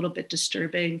and a little bit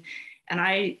disturbing. And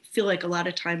I feel like a lot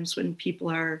of times when people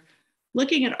are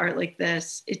looking at art like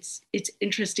this, it's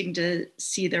interesting to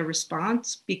see their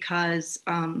response, because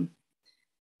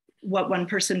what one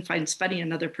person finds funny,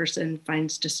 another person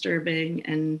finds disturbing,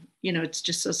 and it's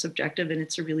just so subjective, and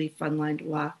it's a really fun line to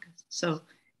walk. So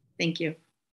thank you.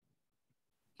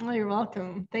 Oh, you're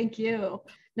welcome. Thank you.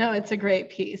 No, it's a great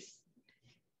piece.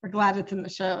 We're glad it's in the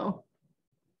show.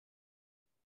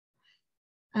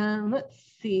 Let's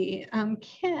see,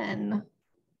 Ken.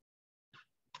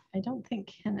 I don't think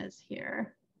Ken is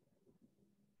here.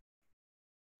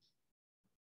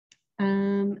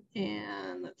 And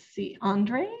let's see,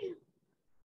 Andre.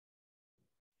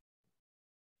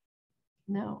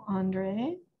 No,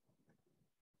 Andre.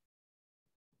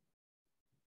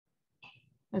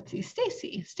 Let's see,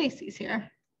 Stacy. Stacy's here.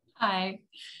 Hi.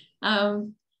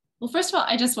 Well, first of all,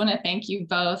 I just want to thank you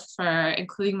both for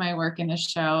including my work in the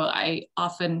show. I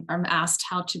often am asked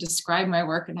how to describe my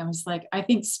work, and I was like, I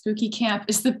think spooky camp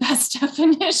is the best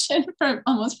definition for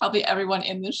almost probably everyone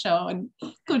in the show, and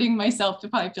including myself to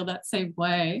probably feel that same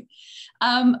way.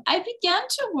 I began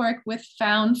to work with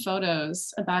found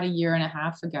photos about 1.5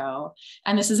 years ago,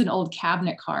 and this is an old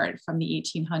cabinet card from the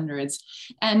 1800s.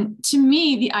 And to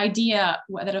me, the idea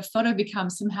that a photo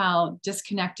becomes somehow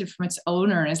disconnected from its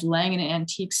owner and is laying in an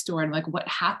antique store store and like what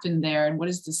happened there and what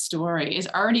is the story is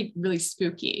already really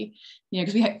spooky,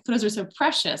 because photos are so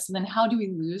precious, and then how do we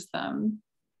lose them?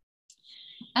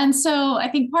 And so I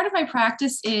think part of my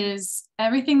practice is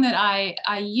everything that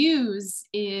I use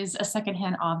is a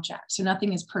secondhand object. So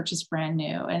nothing is purchased brand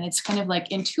new. And it's kind of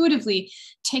like intuitively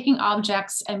taking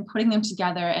objects and putting them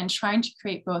together and trying to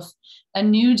create both a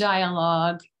new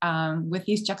dialogue with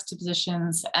these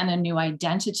juxtapositions and a new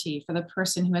identity for the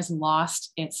person who has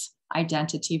lost its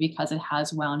identity because it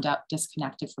has wound up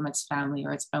disconnected from its family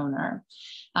or its owner.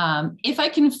 If I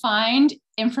can find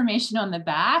information on the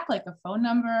back, like a phone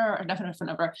number, or not a phone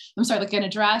number, I'm sorry, like an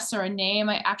address or a name,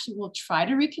 I actually will try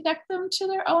to reconnect them to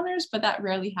their owners, but that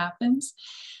rarely happens.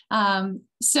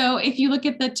 So if you look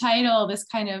at the title, this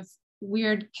kind of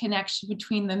weird connection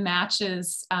between the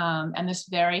matches and this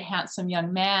very handsome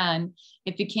young man,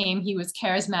 it became he was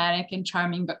charismatic and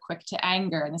charming, but quick to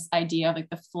anger, and this idea of like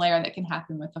the flare that can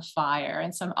happen with a fire.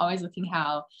 And so I'm always looking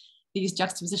how these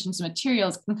juxtapositions of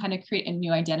materials can kind of create a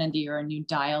new identity or a new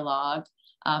dialogue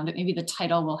that maybe the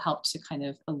title will help to kind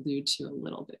of allude to a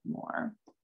little bit more.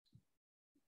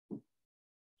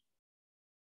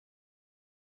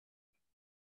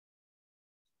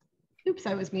 Oops,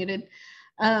 I was muted.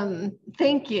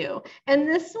 Thank you. And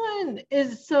this one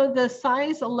is, so the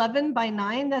size 11 by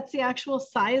 9, that's the actual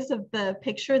size of the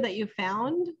picture that you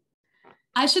found?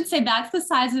 I should say that's the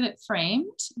size of it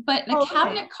framed, but the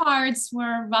cabinet cards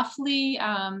were roughly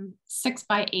 6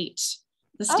 by 8,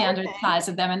 the standard size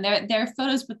of them. And they're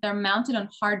photos, but they're mounted on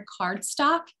hard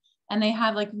cardstock, and they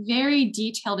have like very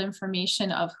detailed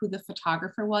information of who the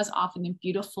photographer was, often in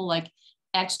beautiful, like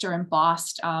etched or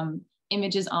embossed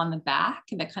images on the back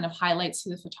that kind of highlights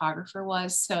who the photographer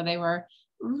was. So they were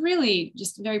really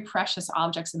just very precious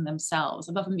objects in themselves,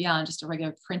 above and beyond just a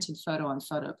regular printed photo on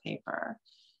photo paper.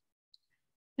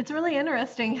 It's really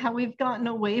interesting how we've gotten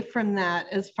away from that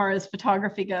as far as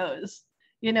photography goes.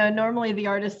 Normally the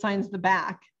artist signs the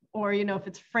back, or, if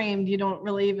it's framed, you don't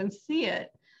really even see it.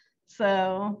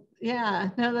 So yeah,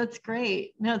 no, that's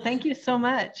great. No, thank you so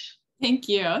much. Thank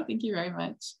you. Thank you very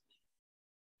much.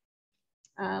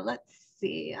 Let's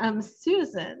see,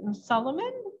 Susan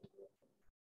Solomon.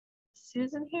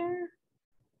 Susan here?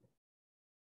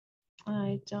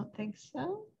 I don't think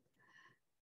so.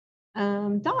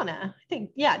 Donna, I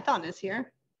think, yeah, Donna's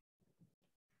here.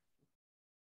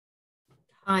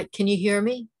 Hi, can you hear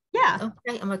me? Yeah.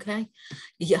 Okay, I'm okay.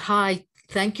 Yeah, hi,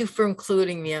 thank you for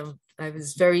including me. I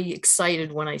was very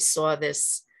excited when I saw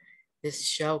this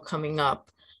show coming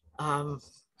up.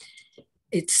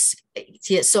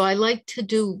 Yeah, so I like to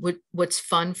do what's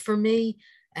fun for me,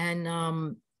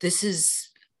 and this is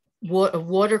a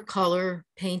watercolor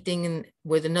painting and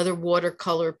with another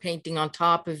watercolor painting on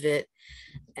top of it,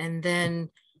 and then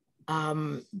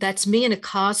that's me in a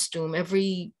costume.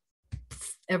 Every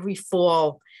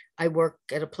fall I work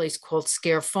at a place called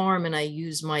Scare Farm, and I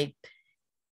use the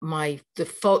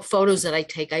photos that I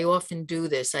take. I often do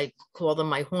this. I call them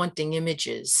my haunting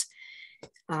images.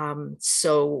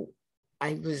 So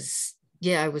I was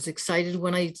excited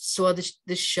when I saw this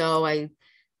show.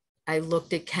 I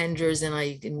looked at Kendra's and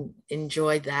I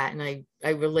enjoyed that, and I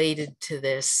related to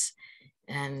this,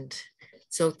 and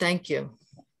so thank you.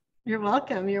 You're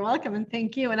welcome. You're welcome, and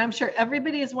thank you. And I'm sure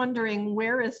everybody is wondering,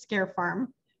 where is Scare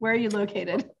Farm? Where are you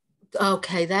located?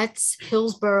 Okay, that's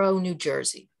Hillsborough, New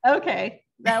Jersey. Okay,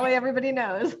 that way everybody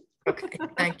knows. Okay,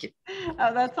 thank you.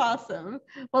 Oh, that's awesome.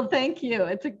 Well, thank you.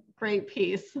 It's a great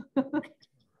piece.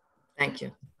 Thank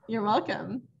you. You're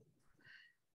welcome.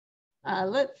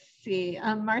 Let's see.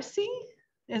 Marcy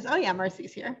is, oh yeah,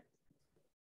 Marcy's here.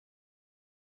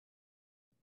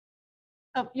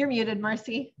 Oh, you're muted,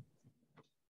 Marcy.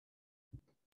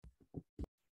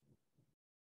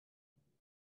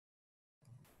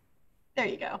 There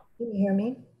you go. Can you hear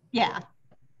me? Yeah.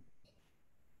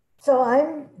 So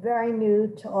I'm very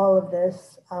new to all of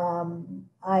this.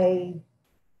 I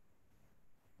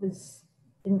was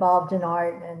involved in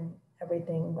art and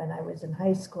everything when I was in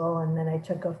high school, and then I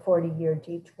took a 40-year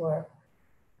detour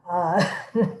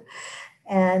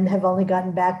and have only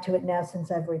gotten back to it now since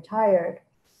I've retired.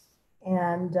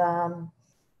 And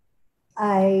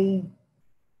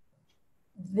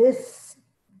this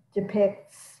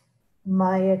depicts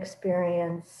my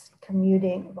experience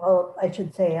commuting. Well, I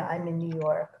should say I'm in New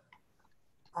York.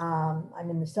 I'm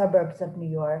in the suburbs of New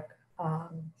York.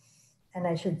 And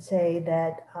I should say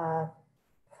that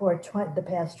for the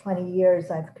past 20 years,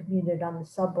 I've commuted on the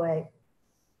subway.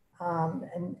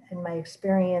 And my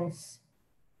experience,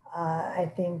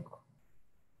 I think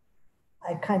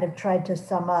I kind of tried to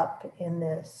sum up in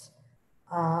this,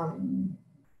 the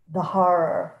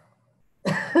horror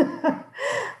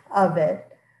of it.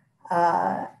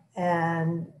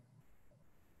 and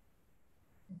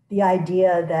the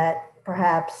idea that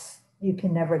perhaps you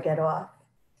can never get off.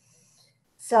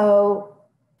 So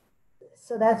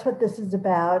that's what this is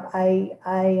about. As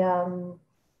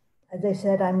I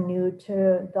said, I'm new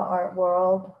to the art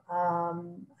world.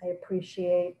 I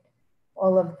appreciate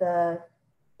all of the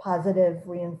positive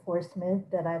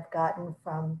reinforcement that I've gotten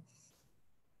from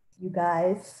you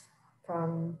guys,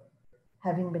 from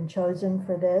having been chosen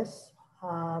for this.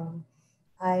 I'm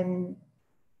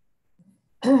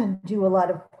do a lot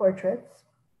of portraits,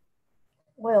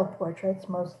 oil portraits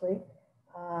mostly.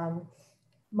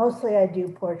 Mostly I do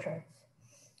portraits.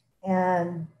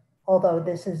 And although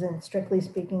this isn't strictly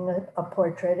speaking a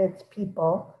portrait, it's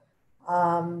people.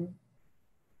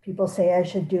 People say I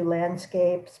should do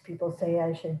landscapes. People say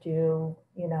I should do,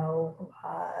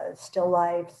 still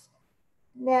lifes.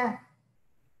 Nah,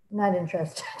 not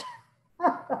interested.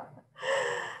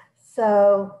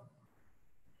 So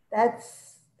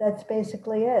that's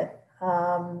basically it.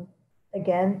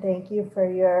 Again, thank you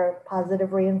for your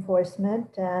positive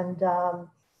reinforcement. And,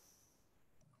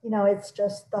 it's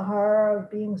just the horror of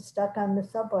being stuck on the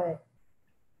subway.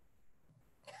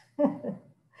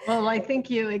 Well, I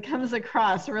think it comes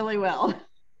across really well.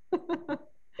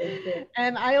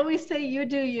 And I always say, you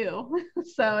do you.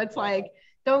 So it's like,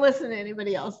 don't listen to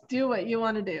anybody else. Do what you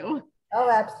want to do. Oh,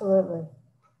 absolutely.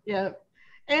 Yep.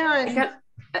 And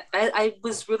I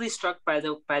was really struck by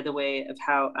the way of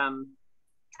how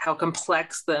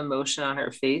complex the emotion on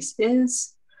her face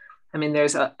is. I mean,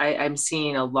 I'm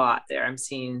seeing a lot there. I'm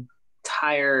seeing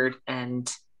tired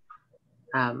and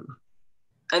I'm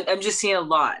just seeing a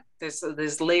lot.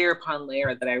 There's layer upon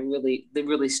layer that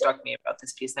really struck me about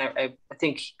this piece. And I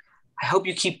hope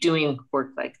you keep doing work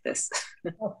like this.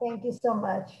 Well, thank you so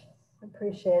much.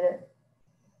 Appreciate it.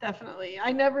 Definitely.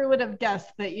 I never would have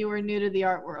guessed that you were new to the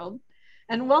art world.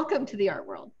 And welcome to the art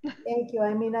world. Thank you.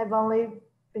 I mean, I've only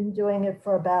been doing it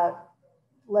for about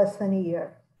less than a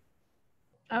year.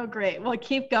 Oh, great. Well,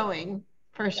 keep going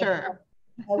for sure.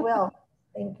 I will.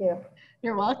 Thank you.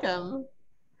 You're welcome.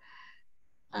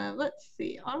 Let's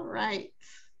see. All right.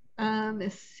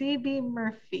 CB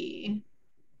Murphy.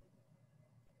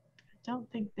 I don't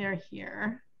think they're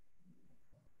here.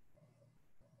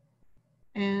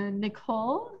 And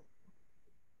Nicole?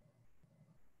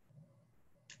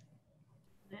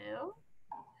 No.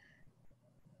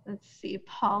 Let's see.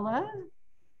 Paula?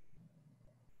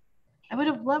 I would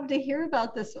have loved to hear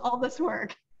about all this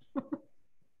work.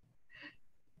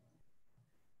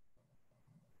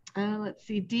 Let's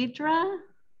see, Deidre?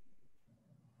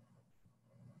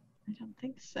 I don't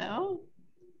think so.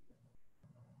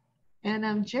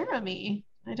 And Jeremy?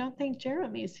 I don't think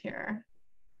Jeremy's here.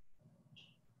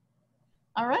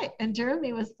 All right, and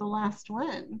Jeremy was the last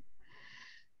one.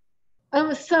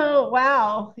 So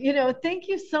wow, thank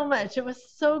you so much. It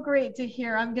was so great to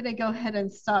hear. I'm gonna go ahead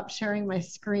and stop sharing my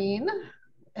screen.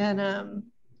 And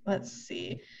let's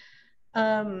see.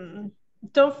 Don't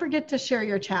forget to share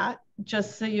your chat,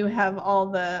 just so you have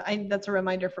that's a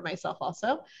reminder for myself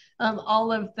also,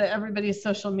 all of everybody's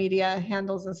social media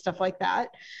handles and stuff like that.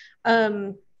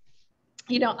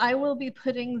 I will be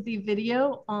putting the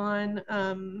video on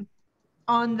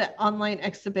the online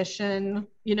exhibition,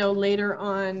 later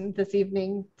on this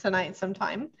evening, tonight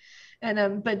sometime.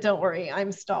 And but don't worry,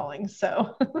 I'm stalling,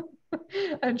 so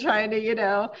I'm trying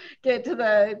to, get to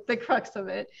the crux of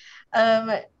it.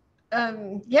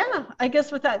 Yeah, I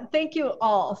guess with that, thank you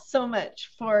all so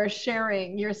much for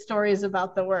sharing your stories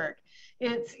about the work.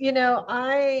 It's,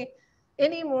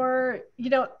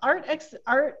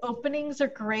 art openings are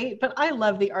great, but I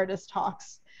love the artist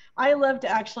talks. I love to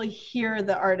actually hear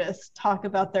the artists talk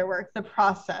about their work, the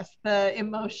process, the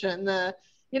emotion, the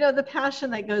passion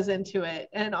that goes into it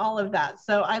and all of that.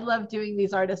 So I love doing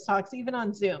these artist talks, even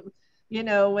on Zoom,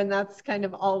 when that's kind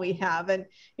of all we have. And,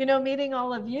 meeting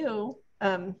all of you,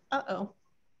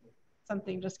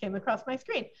 something just came across my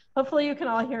screen. Hopefully you can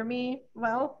all hear me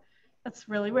well. That's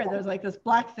really weird. There's like this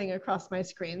black thing across my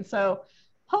screen. So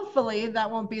hopefully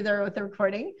that won't be there with the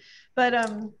recording.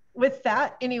 But with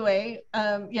that, anyway,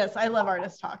 yes, I love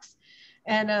artist talks.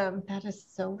 And that is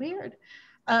so weird.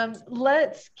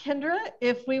 Kendra,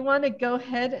 if we want to go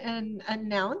ahead and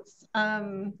announce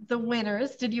the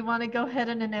winners, did you want to go ahead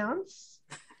and announce?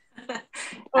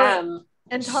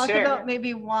 And talk about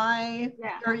maybe why,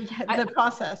 or the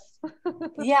process.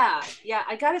 yeah,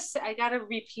 I gotta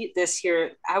repeat this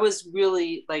here. I was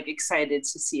really excited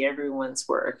to see everyone's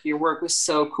work. Your work was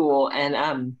so cool,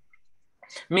 and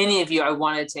many of you, I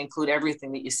wanted to include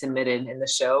everything that you submitted in the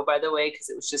show, by the way, because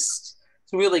it was just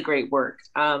really great work.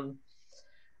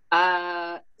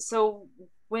 So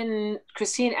when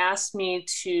Christine asked me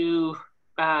to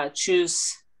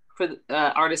choose for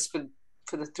the artists for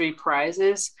the 3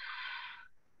 prizes,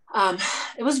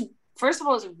 it was, first of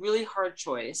all, it was a really hard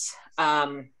choice.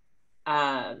 Because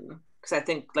I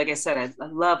think, like I said, I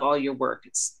love all your work.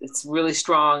 It's really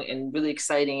strong and really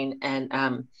exciting. And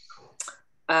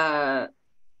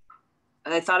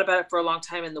I thought about it for a long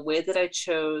time. And the way that I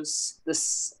chose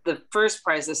the first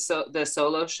prize, the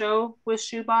solo show with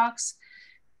Shoebox,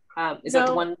 is that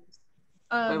the one?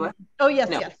 Wait, what? Oh, yes,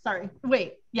 No. yes. Sorry.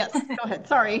 Wait, yes. Go ahead.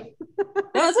 Sorry.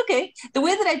 No, it's okay. The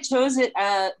way that I chose it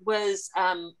was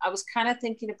I was kind of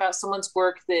thinking about someone's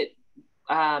work that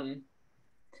I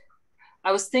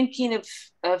was thinking of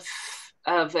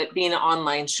it being an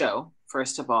online show,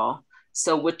 first of all.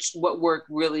 So what work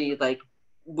really like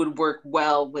would work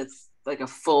well with like a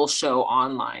full show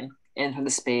online in the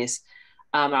space.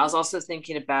 I was also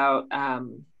thinking about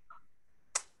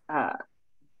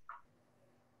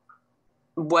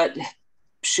what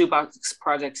Shoebox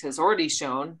Projects has already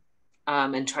shown,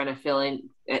 and trying to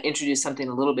introduce something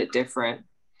a little bit different.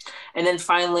 And then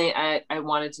finally, I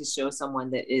wanted to show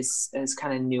someone that is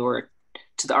kind of newer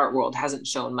to the art world, hasn't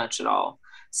shown much at all.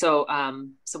 So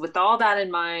with all that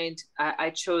in mind,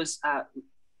 I chose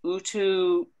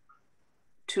Utu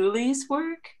Tuli's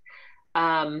work.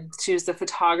 She was the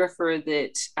photographer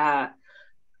that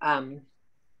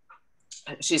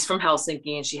she's from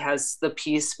Helsinki, and she has the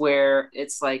piece where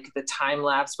it's like the time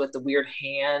lapse with the weird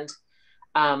hand,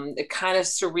 it kind of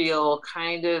surreal,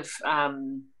 kind of,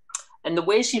 and the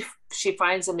way she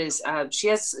finds them is she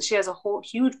has a whole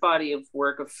huge body of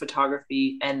work of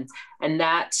photography, and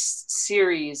that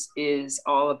series is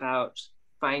all about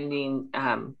finding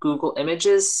Google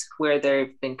images where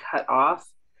they've been cut off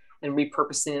and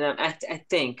repurposing them. I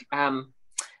think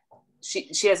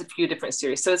she has a few different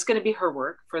series, so it's going to be her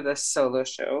work for the solo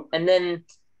show. And then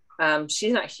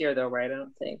she's not here though, right? I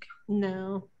don't think.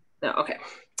 No. Okay.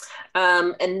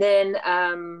 And then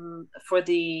for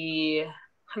the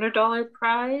 $100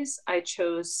 prize, I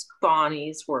chose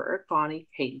Bonnie's work, Bonnie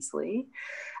Paisley.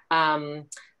 I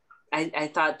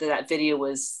thought that video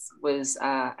was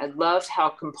I loved how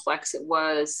complex it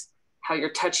was, how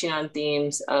you're touching on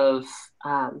themes of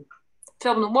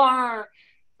film noir,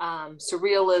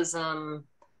 surrealism,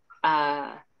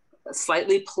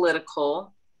 slightly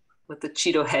political with the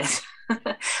Cheeto head,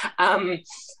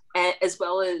 as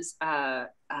well as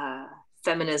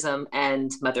feminism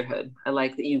and motherhood. I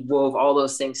like that you wove all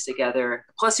those things together.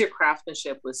 Plus your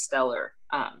craftsmanship was stellar.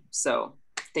 So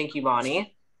thank you,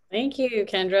 Bonnie. Thank you,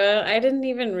 Kendra. I didn't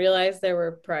even realize there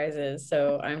were prizes,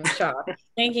 so I'm shocked.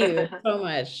 Thank you so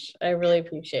much. I really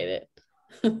appreciate it.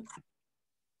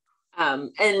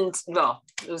 And well,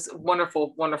 it was a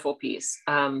wonderful, wonderful piece.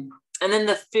 And then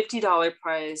the $50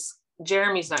 prize,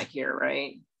 Jeremy's not here,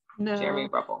 right? No. Jeremy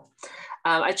Ruppel.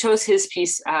 I chose his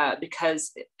piece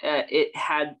because it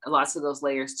had lots of those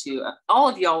layers too. All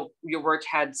of your work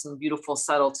had some beautiful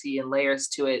subtlety and layers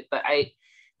to it, but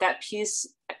that piece,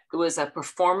 it was a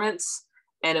performance,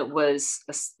 and it was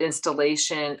an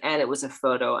installation, and it was a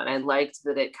photo, and I liked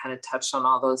that it kind of touched on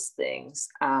all those things.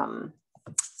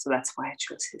 So that's why I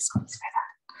chose his piece for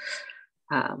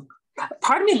that.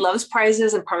 Part of me loves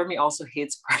prizes, and part of me also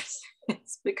hates prizes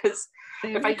because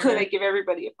if I could, I'd give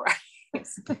everybody a prize.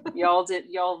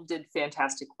 Y'all did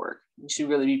fantastic work. You should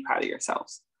really be proud of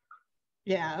yourselves.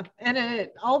 Yeah, and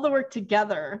all the work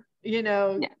together,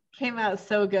 came out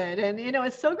so good. And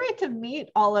it's so great to meet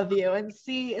all of you and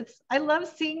see. I love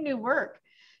seeing new work,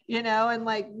 and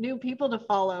like new people to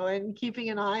follow and keeping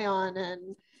an eye on.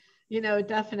 And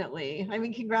definitely, I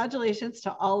mean, congratulations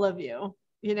to all of you,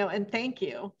 and thank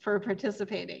you for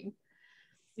participating.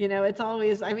 It's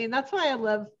always, I mean, that's why I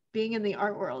love being in the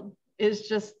art world, is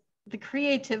just the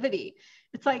creativity.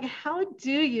 It's like, how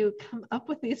do you come up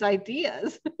with these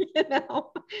ideas?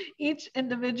 Each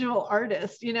individual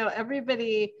artist,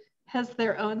 everybody has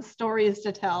their own stories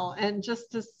to tell, and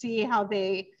just to see how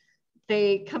they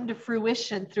come to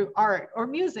fruition through art or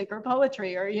music or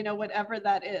poetry or, whatever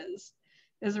that is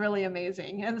really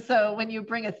amazing. And so when you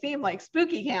bring a theme like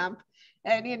spooky camp,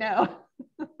 and, and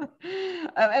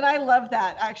I love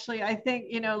that, actually. I think,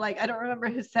 like, I don't remember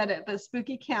who said it, but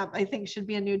spooky camp, I think, should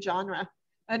be a new genre,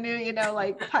 a new,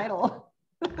 title.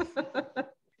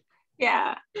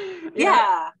 Yeah.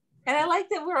 And I like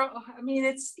that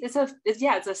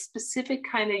it's a specific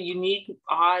kind of unique,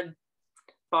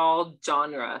 oddball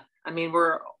genre. I mean,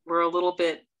 we're a little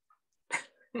bit,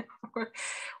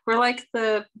 we're like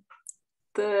the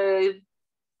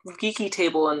geeky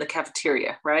table in the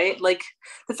cafeteria, right? Like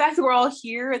the fact that we're all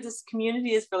here at this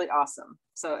community is really awesome.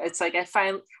 So it's like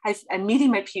I'm meeting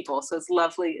my people, so it's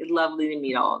lovely to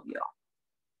meet all of you.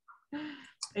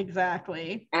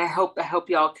 Exactly. And I hope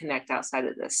y'all connect outside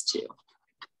of this too.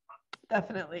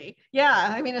 Definitely.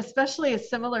 Yeah. I mean, especially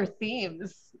similar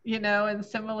themes, and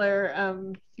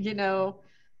similar,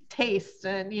 tastes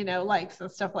and, likes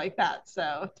and stuff like that.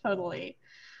 So totally.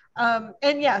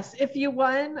 And yes, if you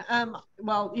won,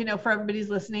 well, for everybody's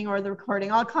listening or the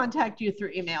recording, I'll contact you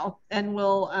through email and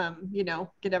we'll,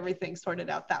 get everything sorted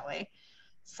out that way.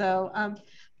 So,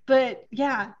 but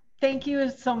yeah, thank you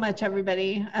so much,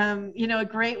 everybody. A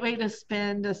great way to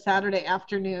spend a Saturday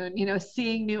afternoon,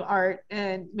 seeing new art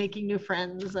and making new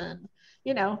friends and,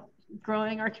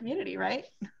 growing our community, right?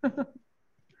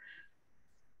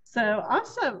 So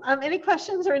awesome. Any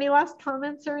questions or any last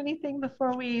comments or anything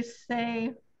before we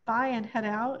say bye and head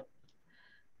out?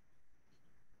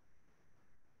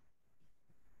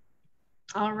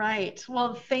 All right.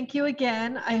 Well, thank you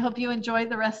again. I hope you enjoy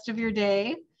the rest of your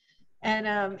day. And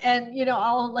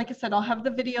like I said, I'll have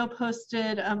the video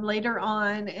posted later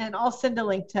on, and I'll send a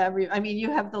link to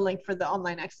you have the link for the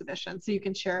online exhibition, so you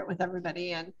can share it with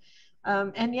everybody. And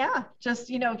yeah,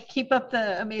 just, keep up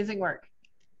the amazing work.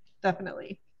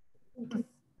 Definitely.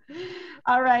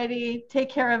 All righty. Take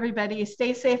care, everybody.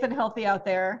 Stay safe and healthy out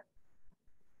there.